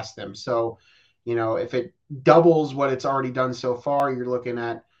surpassed them. So, if it doubles what it's already done so far, you're looking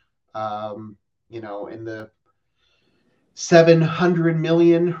at, in the 700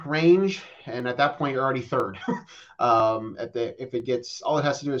 million range, and at that point you're already third. If it gets, all it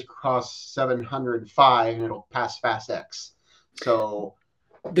has to do is cross 705 and it'll pass Fast X. So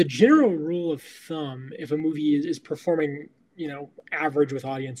the general rule of thumb, if a movie is performing average with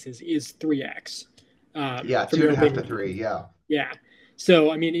audiences, is 3x. 2.5 to 3. Yeah.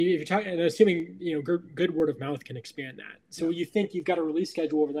 So, I mean, if you're talking, assuming, good word of mouth can expand that. So you think you've got a release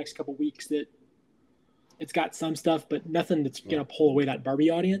schedule over the next couple of weeks that it's got some stuff, but nothing that's going to pull away that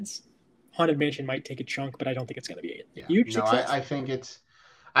Barbie audience. Haunted Mansion might take a chunk, but I don't think it's going to be a huge success. I think it'll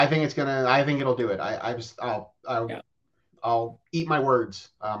do it. I'll eat my words.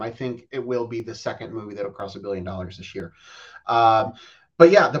 I think it will be the second movie that'll cross $1 billion this year. But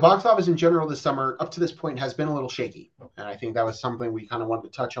yeah, the box office in general this summer, up to this point, has been a little shaky. And I think that was something we kind of wanted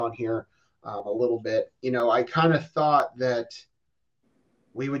to touch on here a little bit. I kind of thought that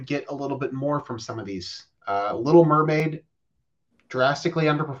we would get a little bit more from some of these. Little Mermaid drastically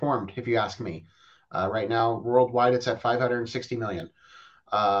underperformed, if you ask me. Right now, worldwide, it's at 560 million.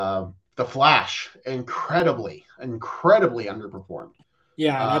 The Flash, incredibly underperformed.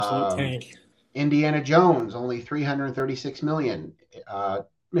 Yeah, an absolute tank. Indiana Jones, only 336 million.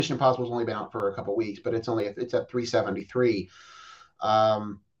 Mission Impossible's only been out for a couple weeks, but it's at 373.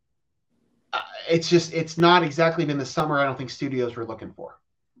 It's not exactly been the summer I don't think studios were looking for.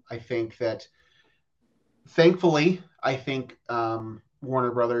 I think that, thankfully,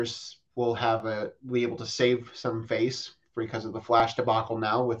 Warner Brothers will be able to save some face because of the Flash debacle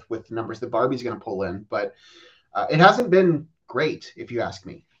now with the numbers that Barbie's going to pull in. But it hasn't been great, if you ask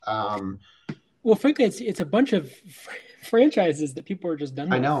me. Well, frankly, it's a bunch of franchises that people are just done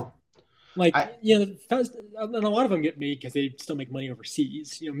with. I know. And a lot of them get made because they still make money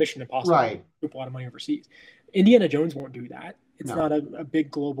overseas. Mission Impossible, right? A lot of money overseas. Indiana Jones won't do that. It's not a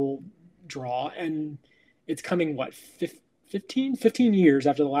big global draw, and it's coming 15 years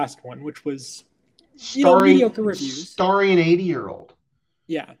after the last one, which was mediocre reviews. Starring an 80-year-old.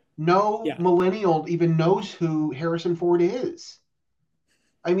 Yeah. No millennial even knows who Harrison Ford is.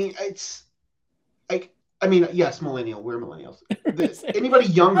 I mean, yes, millennial. We're millennials. Anybody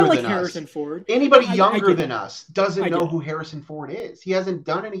younger than Harrison Ford. Anybody younger than us doesn't know who Harrison Ford is. He hasn't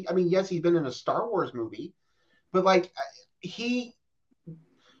done any. I mean, yes, he's been in a Star Wars movie, but I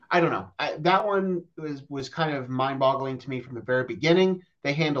don't know. That one was kind of mind-boggling to me from the very beginning.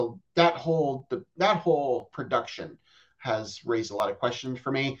 They handled that whole production has raised a lot of questions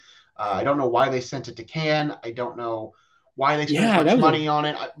for me. I don't know why they sent it to Cannes. I don't know why they spent as much money on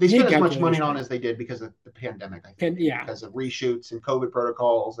it. They spent as much money on it as they did because of the pandemic, I think, because of reshoots and COVID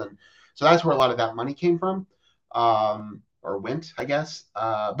protocols. And so that's where a lot of that money came from, or went, I guess.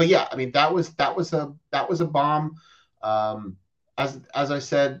 But yeah, I mean, that was a bomb. As I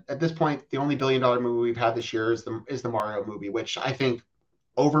said, at this point, the only $1 billion movie we've had this year is the Mario movie, which I think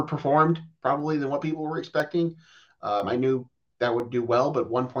overperformed probably than what people were expecting. I knew that would do well,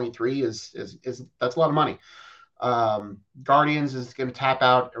 but 1.3 is that's a lot of money. Guardians is going to tap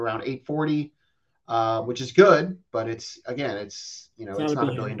out around 840, which is good, but it's not a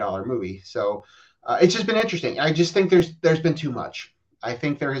 $1 billion movie. So it's just been interesting. I just think there's been too much. I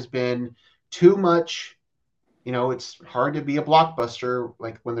think there has been too much. It's hard to be a blockbuster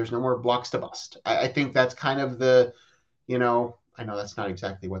like when there's no more blocks to bust. I think that's kind of the, I know that's not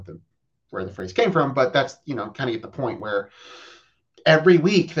exactly where the phrase came from, but that's, kind of get the point where every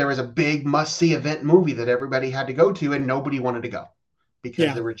week there was a big must-see event movie that everybody had to go to and nobody wanted to go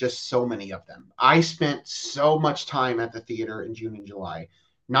because there were just so many of them. I spent so much time at the theater in June and July.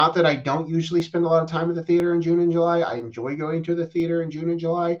 Not that I don't usually spend a lot of time at the theater in June and July. I enjoy going to the theater in June and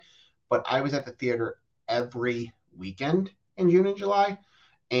July, but I was at the theater every weekend in June and July.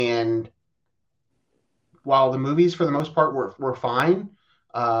 And while the movies for the most part were fine,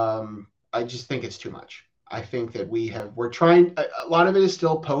 I just think it's too much. I think that we're trying, a lot of it is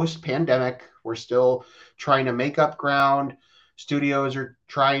still post-pandemic. We're still trying to make up ground. Studios are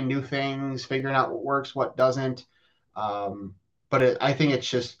trying new things, figuring out what works, what doesn't. But I think it's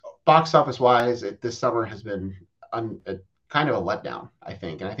just box office wise, this summer has been kind of a letdown, I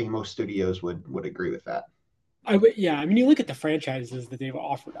think. And I think most studios would agree with that. I mean, you look at the franchises that they've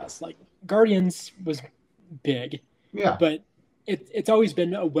offered us, like Guardians was big. Yeah. But it's always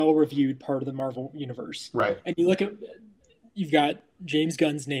been a well-reviewed part of the Marvel universe. Right. And you've got James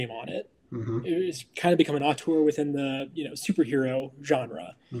Gunn's name on it. Mm-hmm. It's kind of become an auteur within the, superhero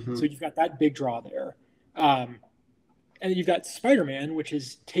genre. Mm-hmm. So you've got that big draw there. And then you've got Spider-Man, which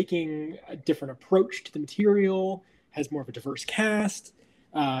is taking a different approach to the material, has more of a diverse cast,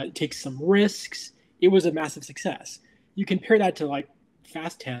 takes some risks. It was a massive success. You compare that to like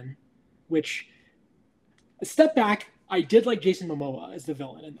Fast 10, which, a step back, I did like Jason Momoa as the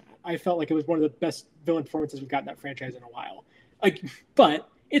villain in that. I felt like it was one of the best villain performances we've got in that franchise in a while. But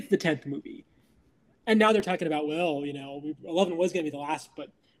it's the 10th movie. And now they're talking about, 11 was going to be the last, but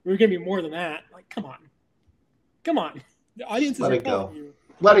we were going to be more than that. Like, come on. The audiences are telling you.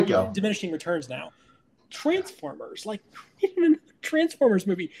 Let it go. Diminishing returns now. Transformers, Transformers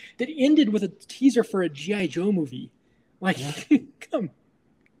movie that ended with a teaser for a G.I. Joe movie. Come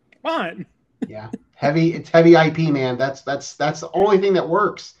on. Yeah. It's heavy IP, man. That's the only thing that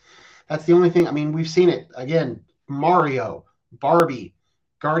works. That's the only thing. I mean, we've seen it again. Mario, Barbie,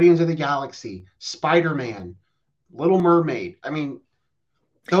 Guardians of the Galaxy, Spider-Man, Little Mermaid. I mean,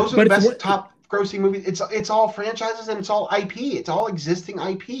 those are the best top grossing movies. It's all franchises and it's all IP. It's all existing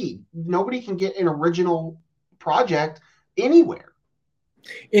IP. Nobody can get an original project anywhere.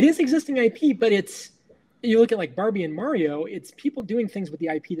 It is existing IP, but you look at like Barbie and Mario, it's people doing things with the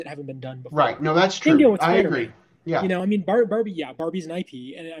IP that haven't been done before. Right. No, that's true. I agree. Yeah. I mean, Barbie's an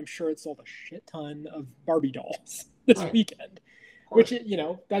IP, and I'm sure it sold a shit ton of Barbie dolls this weekend, which,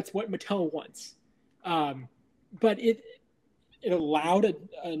 that's what Mattel wants. But it allowed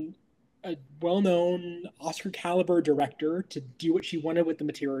a well-known Oscar caliber director to do what she wanted with the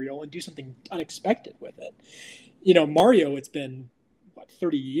material and do something unexpected with it. Mario, it's been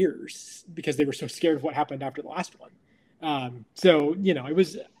 30 years because they were so scared of what happened after the last one. So, it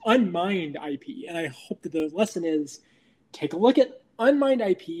was unmined IP. And I hope that the lesson is take a look at unmined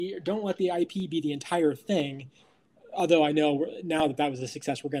IP. Don't let the IP be the entire thing. Although I know now that was a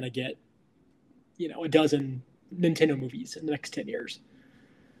success, we're going to get, a dozen Nintendo movies in the next 10 years.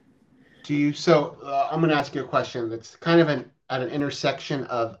 I'm going to ask you a question that's kind of at an intersection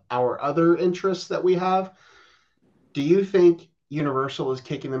of our other interests that we have. Do you think Universal is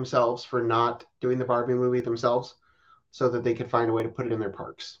kicking themselves for not doing the Barbie movie themselves so that they could find a way to put it in their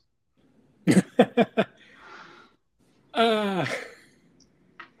parks?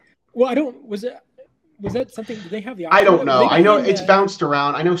 Was that something, did they have the option? I don't know. I know it's bounced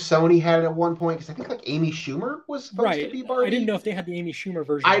around. I know Sony had it at one point because I think like Amy Schumer was supposed to be Barbie. I didn't know if they had the Amy Schumer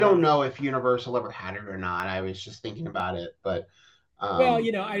version. I don't know if Universal ever had it or not. I was just thinking about it, but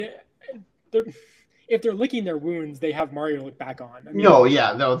if they're licking their wounds, they have Mario to look back on. I mean,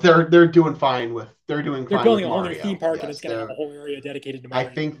 they're doing fine with they're building a whole new theme park, and it's going to have a whole area dedicated to Mario.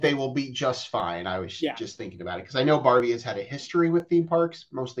 I think they will be just fine. I was just thinking about it because I know Barbie has had a history with theme parks,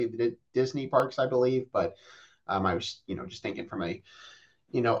 mostly the Disney parks, I believe, but I was, just thinking from a,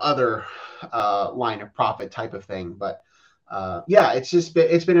 other line of profit type of thing. But yeah, it's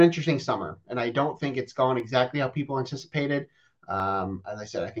been an interesting summer, and I don't think it's gone exactly how people anticipated. As I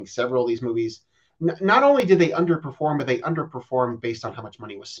said, I think several of these movies, not only did they underperform, but they underperformed based on how much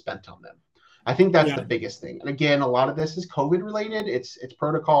money was spent on them. I think that's the biggest thing. And again, a lot of this is COVID related. It's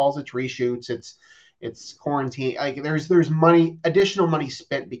protocols, it's reshoots, it's quarantine. Like there's money, additional money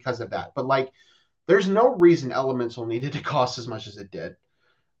spent because of that. But like, there's no reason Elemental needed to cost as much as it did.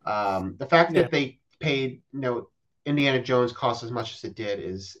 The fact that they paid, Indiana Jones cost as much as it did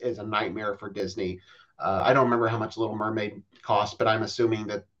is a nightmare for Disney. I don't remember how much Little Mermaid cost, but I'm assuming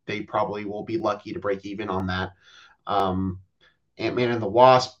that they probably will be lucky to break even on that. Ant-Man and the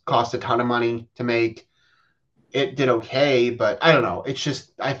Wasp cost a ton of money to make. It did okay, but I don't know. It's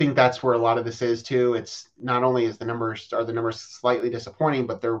just, I think that's where a lot of this is too. It's not only are the numbers slightly disappointing,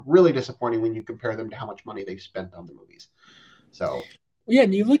 but they're really disappointing when you compare them to how much money they've spent on the movies. So yeah,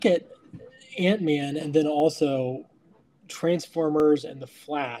 and you look at Ant-Man and then also Transformers and The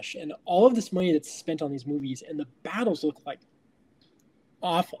Flash and all of this money that's spent on these movies, and the battles look like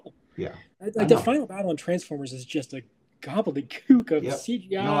awful. Yeah. Like the final battle in Transformers is just a gobbledygook of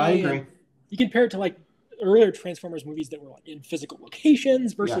CGI. No, I agree. You compare it to like earlier Transformers movies that were like in physical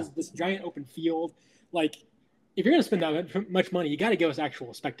locations versus this giant open field. Like, if you're going to spend that much money, you got to go with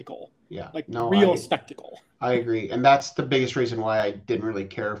actual spectacle. Yeah. Like real spectacle. I agree. And that's the biggest reason why I didn't really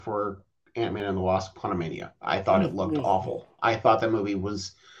care for Ant-Man and the Wasp: Quantumania. I thought it looked awful. I thought that movie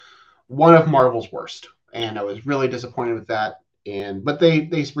was one of Marvel's worst. And I was really disappointed with that. But they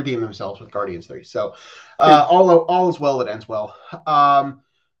redeemed themselves with Guardians 3. So all is well that ends well.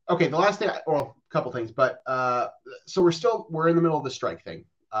 Okay, the last thing, a couple things, but so we're in the middle of the strike thing.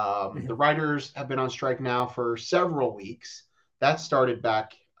 The writers have been on strike now for several weeks. That started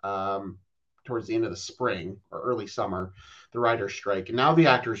back towards the end of the spring or early summer, the writers' strike, and now the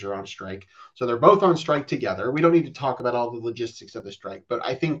actors are on strike. So they're both on strike together. We don't need to talk about all the logistics of the strike, but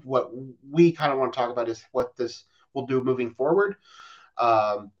I think what we kind of want to talk about is what this will do moving forward.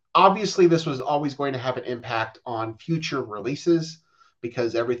 Obviously, this was always going to have an impact on future releases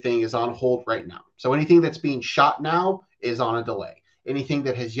because everything is on hold right now. So anything that's being shot now is on a delay. Anything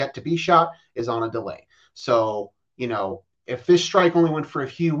that has yet to be shot is on a delay. So, if this strike only went for a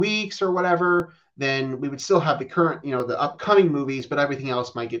few weeks or whatever, then we would still have the current, the upcoming movies, but everything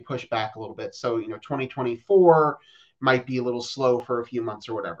else might get pushed back a little bit. So, 2024 might be a little slow for a few months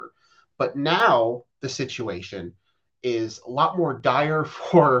or whatever. But now the situation is a lot more dire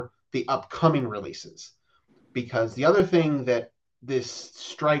for the upcoming releases, because the other thing that this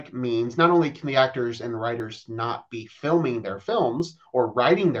strike means, not only can the actors and writers not be filming their films or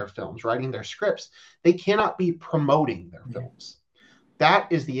writing their scripts, they cannot be promoting their films.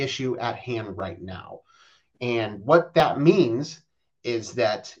 That is the issue at hand right now. And what that means is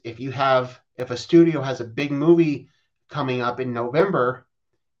that if a studio has a big movie coming up in November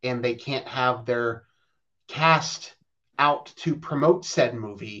and they can't have their cast out to promote said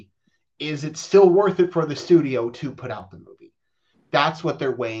movie, is it still worth it for the studio to put out the movie? That's what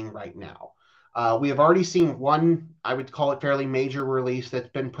they're weighing right now. We have already seen one, I would call it fairly major release that's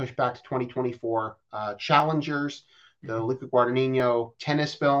been pushed back to 2024. Challengers, the Luca Guadagnino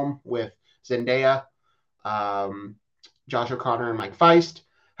tennis film with Zendaya, Josh O'Connor, and Mike Feist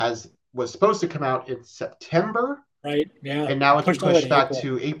was supposed to come out in September. Right. Yeah. And now it's been pushed back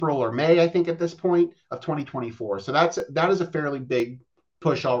to April or May, I think, at this point of 2024. So that is a fairly big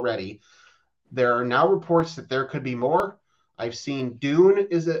push already. There are now reports that there could be more. I've seen Dune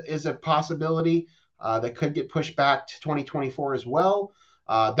is a possibility that could get pushed back to 2024 as well.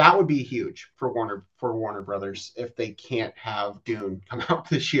 That would be huge for Warner Brothers if they can't have Dune come out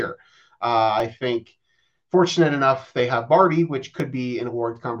this year. I think, fortunate enough, they have Barbie, which could be in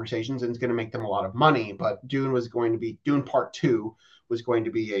awards conversations and it's going to make them a lot of money. But Dune Part 2 was going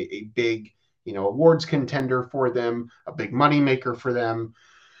to be a big, awards contender for them, a big money maker for them.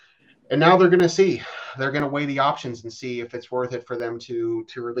 And now they're going to weigh the options and see if it's worth it for them to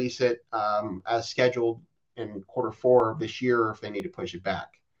release it as scheduled in Q4 of this year, or if they need to push it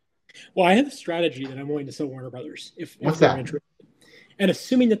back. Well, I have a strategy that I'm willing to sell Warner Brothers if What's they're that? interested. And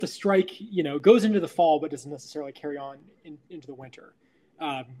assuming that the strike, goes into the fall, but doesn't necessarily carry on into the winter,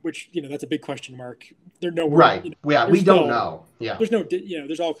 which, that's a big question mark. There's no right. We don't know. Yeah. There's no,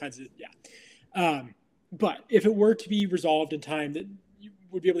 there's all kinds of, but if it were to be resolved in time that you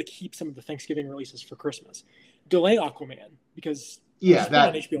would be able to keep some of the Thanksgiving releases for Christmas, delay Aquaman because that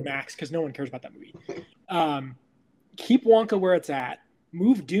on HBO Max because no one cares about that movie. Keep Wonka where it's at,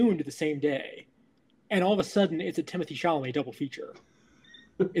 move Dune to the same day, and all of a sudden it's a Timothée Chalamet double feature.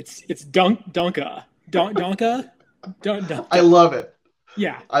 It's Dunka Donka. I love it.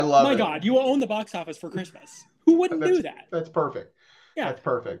 Yeah, I love it. My God, you will own the box office for Christmas. Who wouldn't do that? That's perfect. Yeah, that's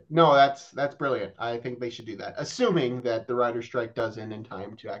perfect. No, that's brilliant. I think they should do that, assuming that the writer's strike does end in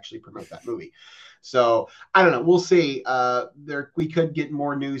time to actually promote that movie. So I don't know. We'll see. We could get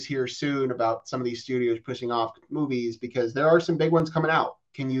more news here soon about some of these studios pushing off movies because there are some big ones coming out.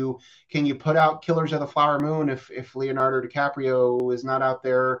 Can you put out Killers of the Flower Moon if Leonardo DiCaprio is not out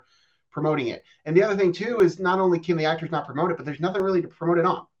there promoting it? And the other thing too is not only can the actors not promote it, but there's nothing really to promote it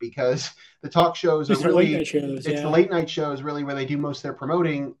on because the talk shows are really late night shows. The late night shows really where they do most of their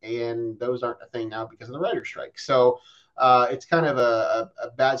promoting, and those aren't a thing now because of the writer's strike. So it's kind of a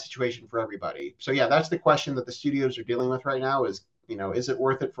bad situation for everybody. So yeah, that's the question that the studios are dealing with right now is, is it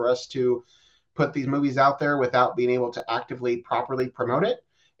worth it for us to put these movies out there without being able to actively properly promote it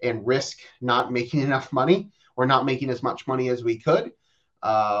and risk not making enough money or not making as much money as we could,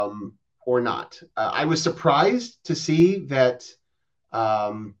 or not? I was surprised to see that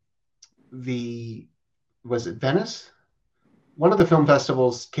was it Venice? One of the film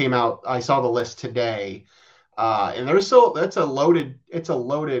festivals came out. I saw the list today. And that's a loaded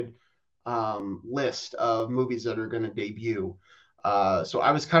list of movies that are going to debut. So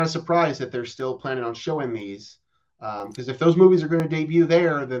I was kind of surprised that they're still planning on showing these. Because if those movies are going to debut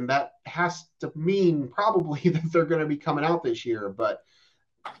there, then that has to mean probably that they're going to be coming out this year. But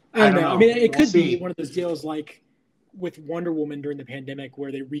I don't know. I mean, it could be one of those deals like with Wonder Woman during the pandemic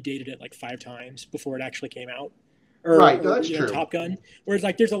where they redated it like 5 times before it actually came out. Right, that's true. Top Gun. Whereas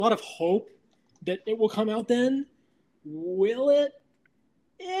like there's a lot of hope that it will come out then. Will it?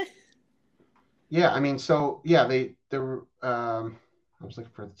 Yeah, I mean, so yeah, I was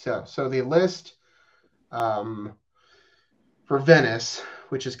looking for so the list for Venice,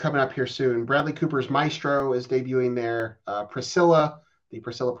 which is coming up here soon. Bradley Cooper's Maestro is debuting there. Priscilla, the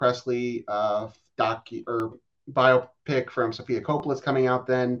Priscilla Presley biopic from Sofia Coppola is coming out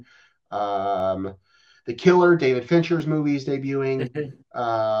then. The Killer, David Fincher's movie is debuting.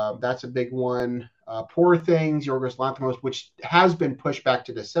 That's a big one. Poor Things, Yorgos Lanthimos, which has been pushed back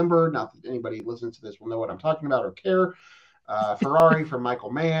to December. Not that anybody listens to this will know what I'm talking about or care. Ferrari from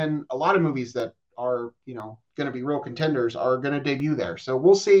Michael Mann. A lot of movies that are, going to be real contenders are going to debut there. So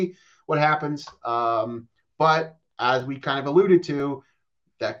we'll see what happens. But as we kind of alluded to,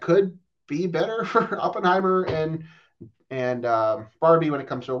 that could be better for Oppenheimer and Barbie when it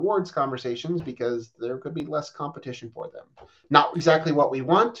comes to awards conversations because there could be less competition for them. Not exactly what we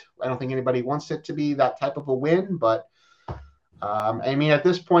want. I don't think anybody wants it to be that type of a win, but I mean, at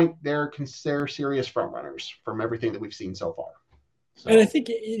this point, they're serious front runners from everything that we've seen so far. So. And I think,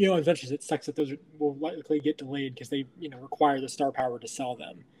 in ventures, it sucks that those will likely get delayed because they, require the star power to sell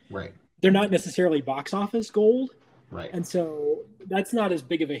them. Right. They're not necessarily box office gold. Right. And so that's not as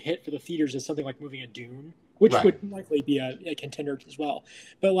big of a hit for the theaters as something like moving a Dune, which would likely be a contender as well.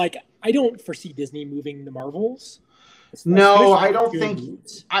 But I don't foresee Disney moving the Marvels. No, I don't think.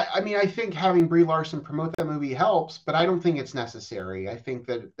 I mean, I think having Brie Larson promote that movie helps, but I don't think it's necessary. I think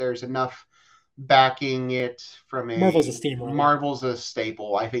that there's enough backing it from Marvel's a steamroller. Marvel's a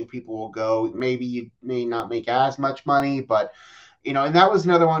staple. I think people will go. Maybe you may not make as much money, but. And that was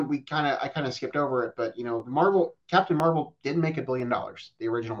another one I kind of skipped over it, but Captain Marvel didn't make $1 billion, the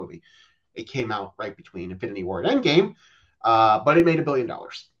original movie. It came out right between Infinity War and Endgame, but it made $1 billion.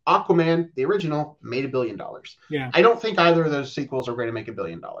 Aquaman, the original, made $1 billion. Yeah. I don't think either of those sequels are going to make $1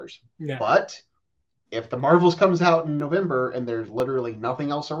 billion. Yeah. But if the Marvels comes out in November and there's literally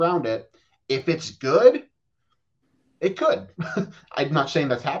nothing else around it, if it's good, it could. I'm not saying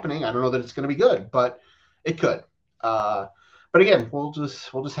that's happening. I don't know that it's going to be good, but it could. But again, we'll just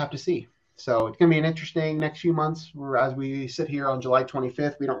have to see. So it's going to be an interesting next few months. As we sit here on July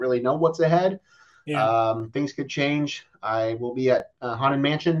 25th, we don't really know what's ahead. Yeah. Things could change. I will be at Haunted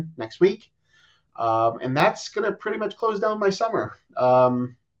Mansion next week, and that's going to pretty much close down my summer. I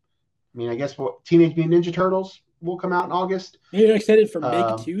guess Teenage Mutant Ninja Turtles will come out in August. You're excited for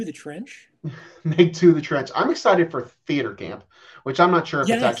Meg 2, The Trench? Meg 2, The Trench. I'm excited for Theater Camp, which I'm not sure if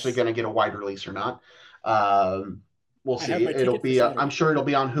it's actually going to get a wide release or not. We'll see. It'll be. I'm sure it'll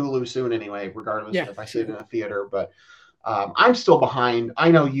be on Hulu soon anyway, regardless if I see it in a theater. But I'm still behind.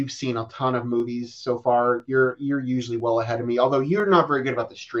 I know you've seen a ton of movies so far. You're usually well ahead of me, although you're not very good about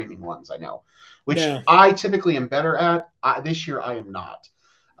the streaming ones. I know, which I typically am better at. This year I am not.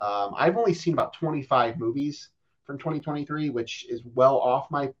 I've only seen about 25 movies from 2023, which is well off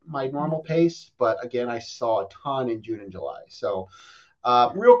my normal pace. But again, I saw a ton in June and July. So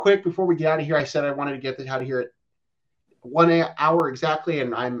real quick before we get out of here, I said I wanted to get out of here at 1 hour exactly,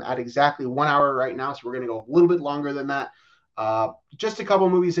 and I'm at exactly 1 hour right now, so we're going to go a little bit longer than that. Just a couple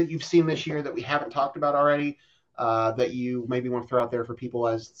movies that you've seen this year that we haven't talked about already, that you maybe want to throw out there for people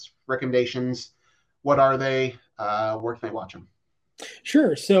as recommendations. What are they? Where can they watch them?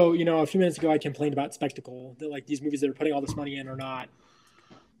 Sure. So, a few minutes ago, I complained about spectacle, that like these movies that are putting all this money in are not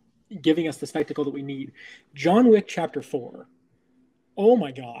giving us the spectacle that we need. John Wick Chapter 4. Oh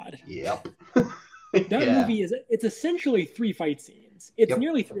my God. Yep. That movie it's essentially 3 fight scenes. It's Yep.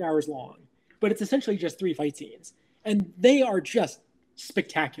 nearly 3 hours long, but it's essentially just 3 fight scenes. And they are just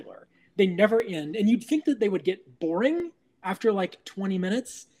spectacular. They never end. And you'd think that they would get boring after like 20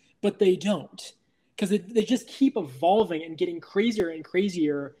 minutes, but they don't. Because they just keep evolving and getting crazier and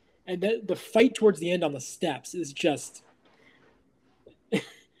crazier. And the fight towards the end on the steps is just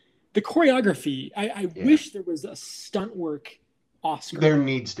the choreography. I wish there was a stunt work Oscar. There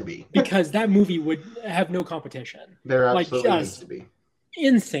needs to be. Because that movie would have no competition. There absolutely needs to be.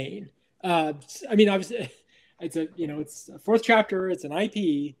 Insane. I mean, obviously, it's a 4th chapter. It's an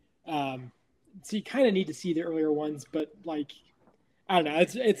IP. So you kind of need to see the earlier ones, but like, I don't know.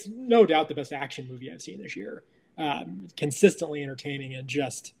 It's no doubt the best action movie I've seen this year. Consistently entertaining and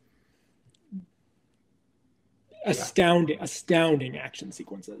just astounding action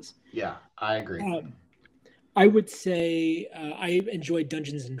sequences. Yeah, I agree. I would say I enjoyed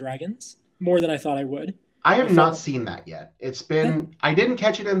Dungeons and Dragons more than I thought I would. I have not seen that yet. I didn't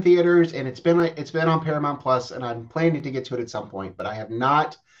catch it in theaters, and it's been on Paramount Plus, and I'm planning to get to it at some point, but I have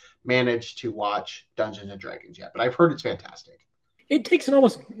not managed to watch Dungeons and Dragons yet. But I've heard it's fantastic. It takes an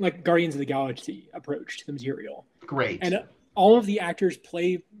almost like Guardians of the Galaxy approach to the material. Great. And all of the actors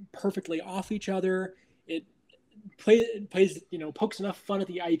play perfectly off each other. It plays, pokes enough fun at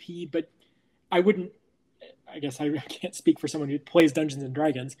the IP, but I guess I can't speak for someone who plays Dungeons and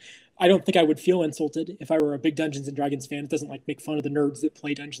Dragons. I don't think I would feel insulted if I were a big Dungeons and Dragons fan. It doesn't like make fun of the nerds that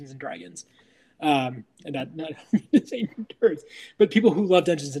play Dungeons and Dragons. And not saying nerds, but people who love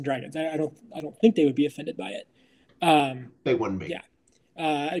Dungeons and Dragons. I don't think they would be offended by it. They wouldn't be.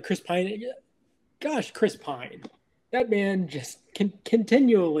 Yeah. Chris Pine. Gosh, Chris Pine. That man just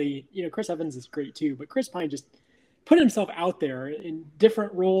continually, Chris Evans is great too, but Chris Pine just put himself out there in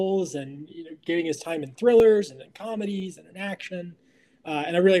different roles and getting his time in thrillers and in comedies and in action.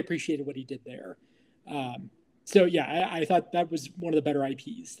 And I really appreciated what he did there. So yeah, I thought that was one of the better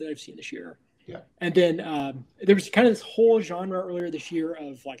IPs that I've seen this year. Yeah. And then there was kind of this whole genre earlier this year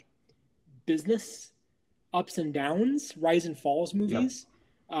of like business ups and downs, rise and falls movies.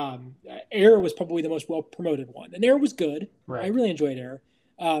 Yep. Air was probably the most well promoted one, and Air was good. Right. I really enjoyed Air.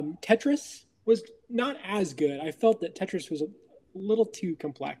 Tetris was not as good. I felt that Tetris was a little too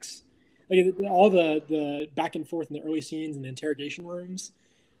complex. Like all the back and forth in the early scenes and the interrogation rooms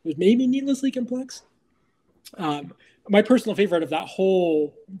was maybe needlessly complex. My personal favorite of that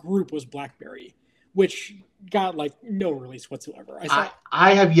whole group was Blackberry, which got like no release whatsoever.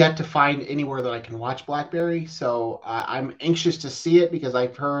 I have yet to find anywhere that I can watch Blackberry, so I'm anxious to see it because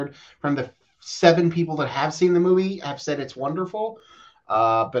I've heard from the 7 people that have seen the movie have said it's wonderful.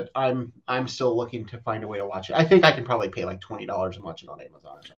 But I'm still looking to find a way to watch it. I think I can probably pay like $20 and watch it on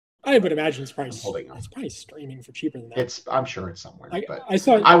Amazon. I would imagine it's probably streaming for cheaper than that. I'm sure it's somewhere. But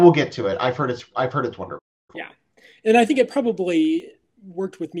I will get to it. I've heard it's wonderful. Yeah, and I think it probably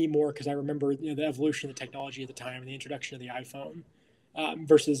worked with me more because I remember the evolution of the technology at the time and the introduction of the iPhone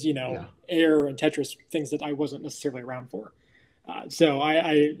versus Air and Tetris, things that I wasn't necessarily around for. So I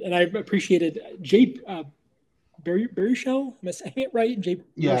appreciated Baruchel. Am I saying it right?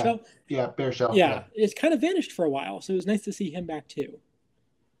 Baruchel? Yeah, Baruchel. Yeah, it's kind of vanished for a while, so it was nice to see him back too.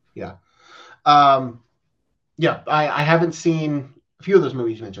 Yeah. I haven't seen a few of those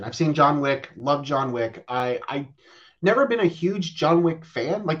movies you mentioned. I've seen John Wick, love John Wick. I never been a huge John Wick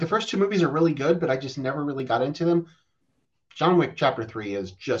fan. Like the first 2 movies are really good, but I just never really got into them. John Wick Chapter 3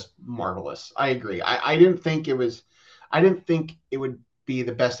 is just marvelous. I agree. I didn't think it would be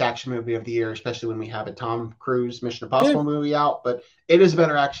the best action movie of the year, especially when we have a Tom Cruise Mission Impossible movie out, but it is a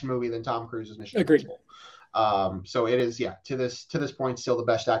better action movie than Tom Cruise's Mission Impossible. So it is, to this point, still the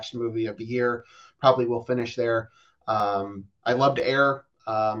best action movie of the year. Probably will finish there. I loved Air.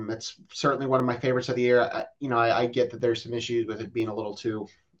 It's certainly one of my favorites of the year. I get that there's some issues with it being a little too,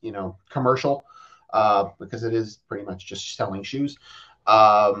 commercial, because it is pretty much just selling shoes.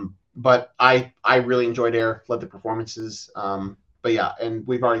 But I really enjoyed Air, loved the performances. But yeah, and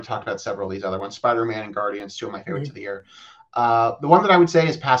we've already talked about several of these other ones, Spider-Man and Guardians, 2 of my favorites of the year. The one that I would say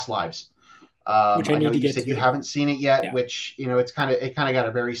is Past Lives. Which I know you said you haven't seen it yet, which, it kind of got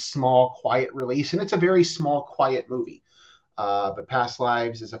a very small, quiet release, and it's a very small, quiet movie. But Past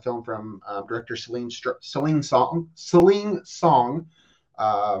Lives is a film from director Celine Song.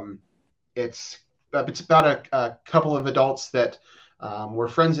 It's it's about a couple of adults that were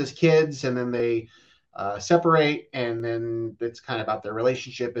friends as kids, and then they separate, and then it's kind of about their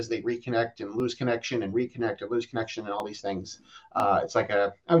relationship as they reconnect and lose connection and reconnect and lose connection and all these things. It's like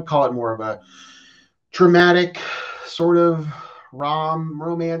I would call it more of a dramatic sort of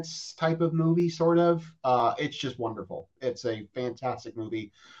romance type of movie, sort of. It's just wonderful. It's a fantastic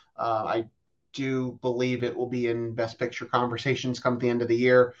movie. I do believe it will be in Best Picture conversations come the end of the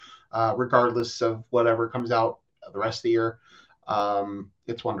year, regardless of whatever comes out the rest of the year.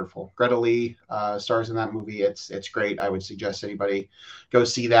 It's wonderful. Greta Lee stars in that movie. It's great. I would suggest anybody go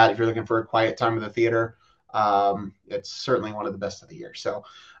see that if you're looking for a quiet time in the theater. It's certainly one of the best of the year. So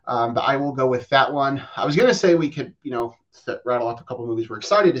but I will go with that one. I was going to say we could, rattle off a couple movies we're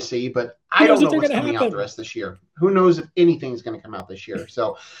excited to see, but I don't know what's coming out the rest of this year. Who knows if anything is going to come out this year.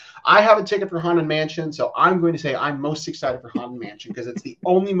 So I have a ticket for Haunted Mansion, so I'm going to say I'm most excited for Haunted Mansion because it's the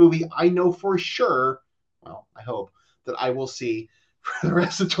only movie I know for sure, well, I hope, that I will see for the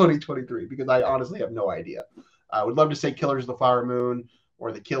rest of 2023 because I honestly have no idea. I would love to say Killers of the Flower Moon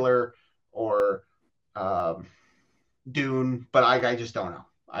or The Killer or Dune, but I just don't know.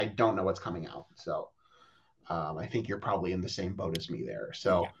 I don't know what's coming out. So I think you're probably in the same boat as me there.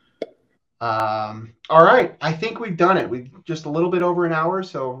 So, all right. I think we've done it. We've just a little bit over an hour.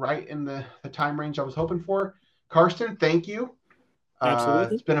 So right in the time range I was hoping for. Karsten, thank you.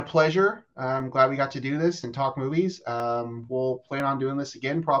 Absolutely. It's been a pleasure. I'm glad we got to do this and talk movies. We'll plan on doing this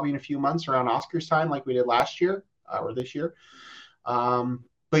again, probably in a few months around Oscars time, like we did last year or this year.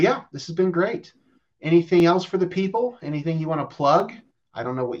 But yeah, this has been great. Anything else for the people? Anything you want to plug? I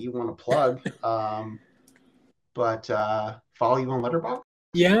don't know what you want to plug, but follow you on Letterboxd?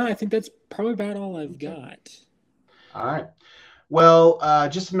 Yeah, I think that's probably about all I've got. All right. Well,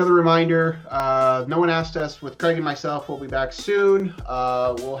 just another reminder, no one asked us. With Craig and myself, we'll be back soon.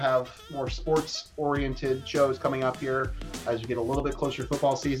 We'll have more sports-oriented shows coming up here as we get a little bit closer to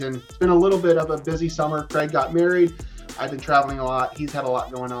football season. It's been a little bit of a busy summer. Craig got married. I've been traveling a lot. He's had a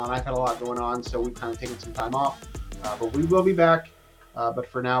lot going on. I've had a lot going on, so we've kind of taken some time off. But we will be back. But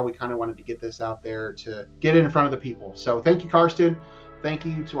for now, we kind of wanted to get this out there to get it in front of the people. So thank you, Karsten. Thank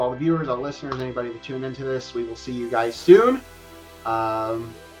you to all the viewers, all the listeners, anybody that tuned into this. We will see you guys soon.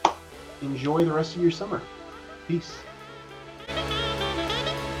 Enjoy the rest of your summer. Peace.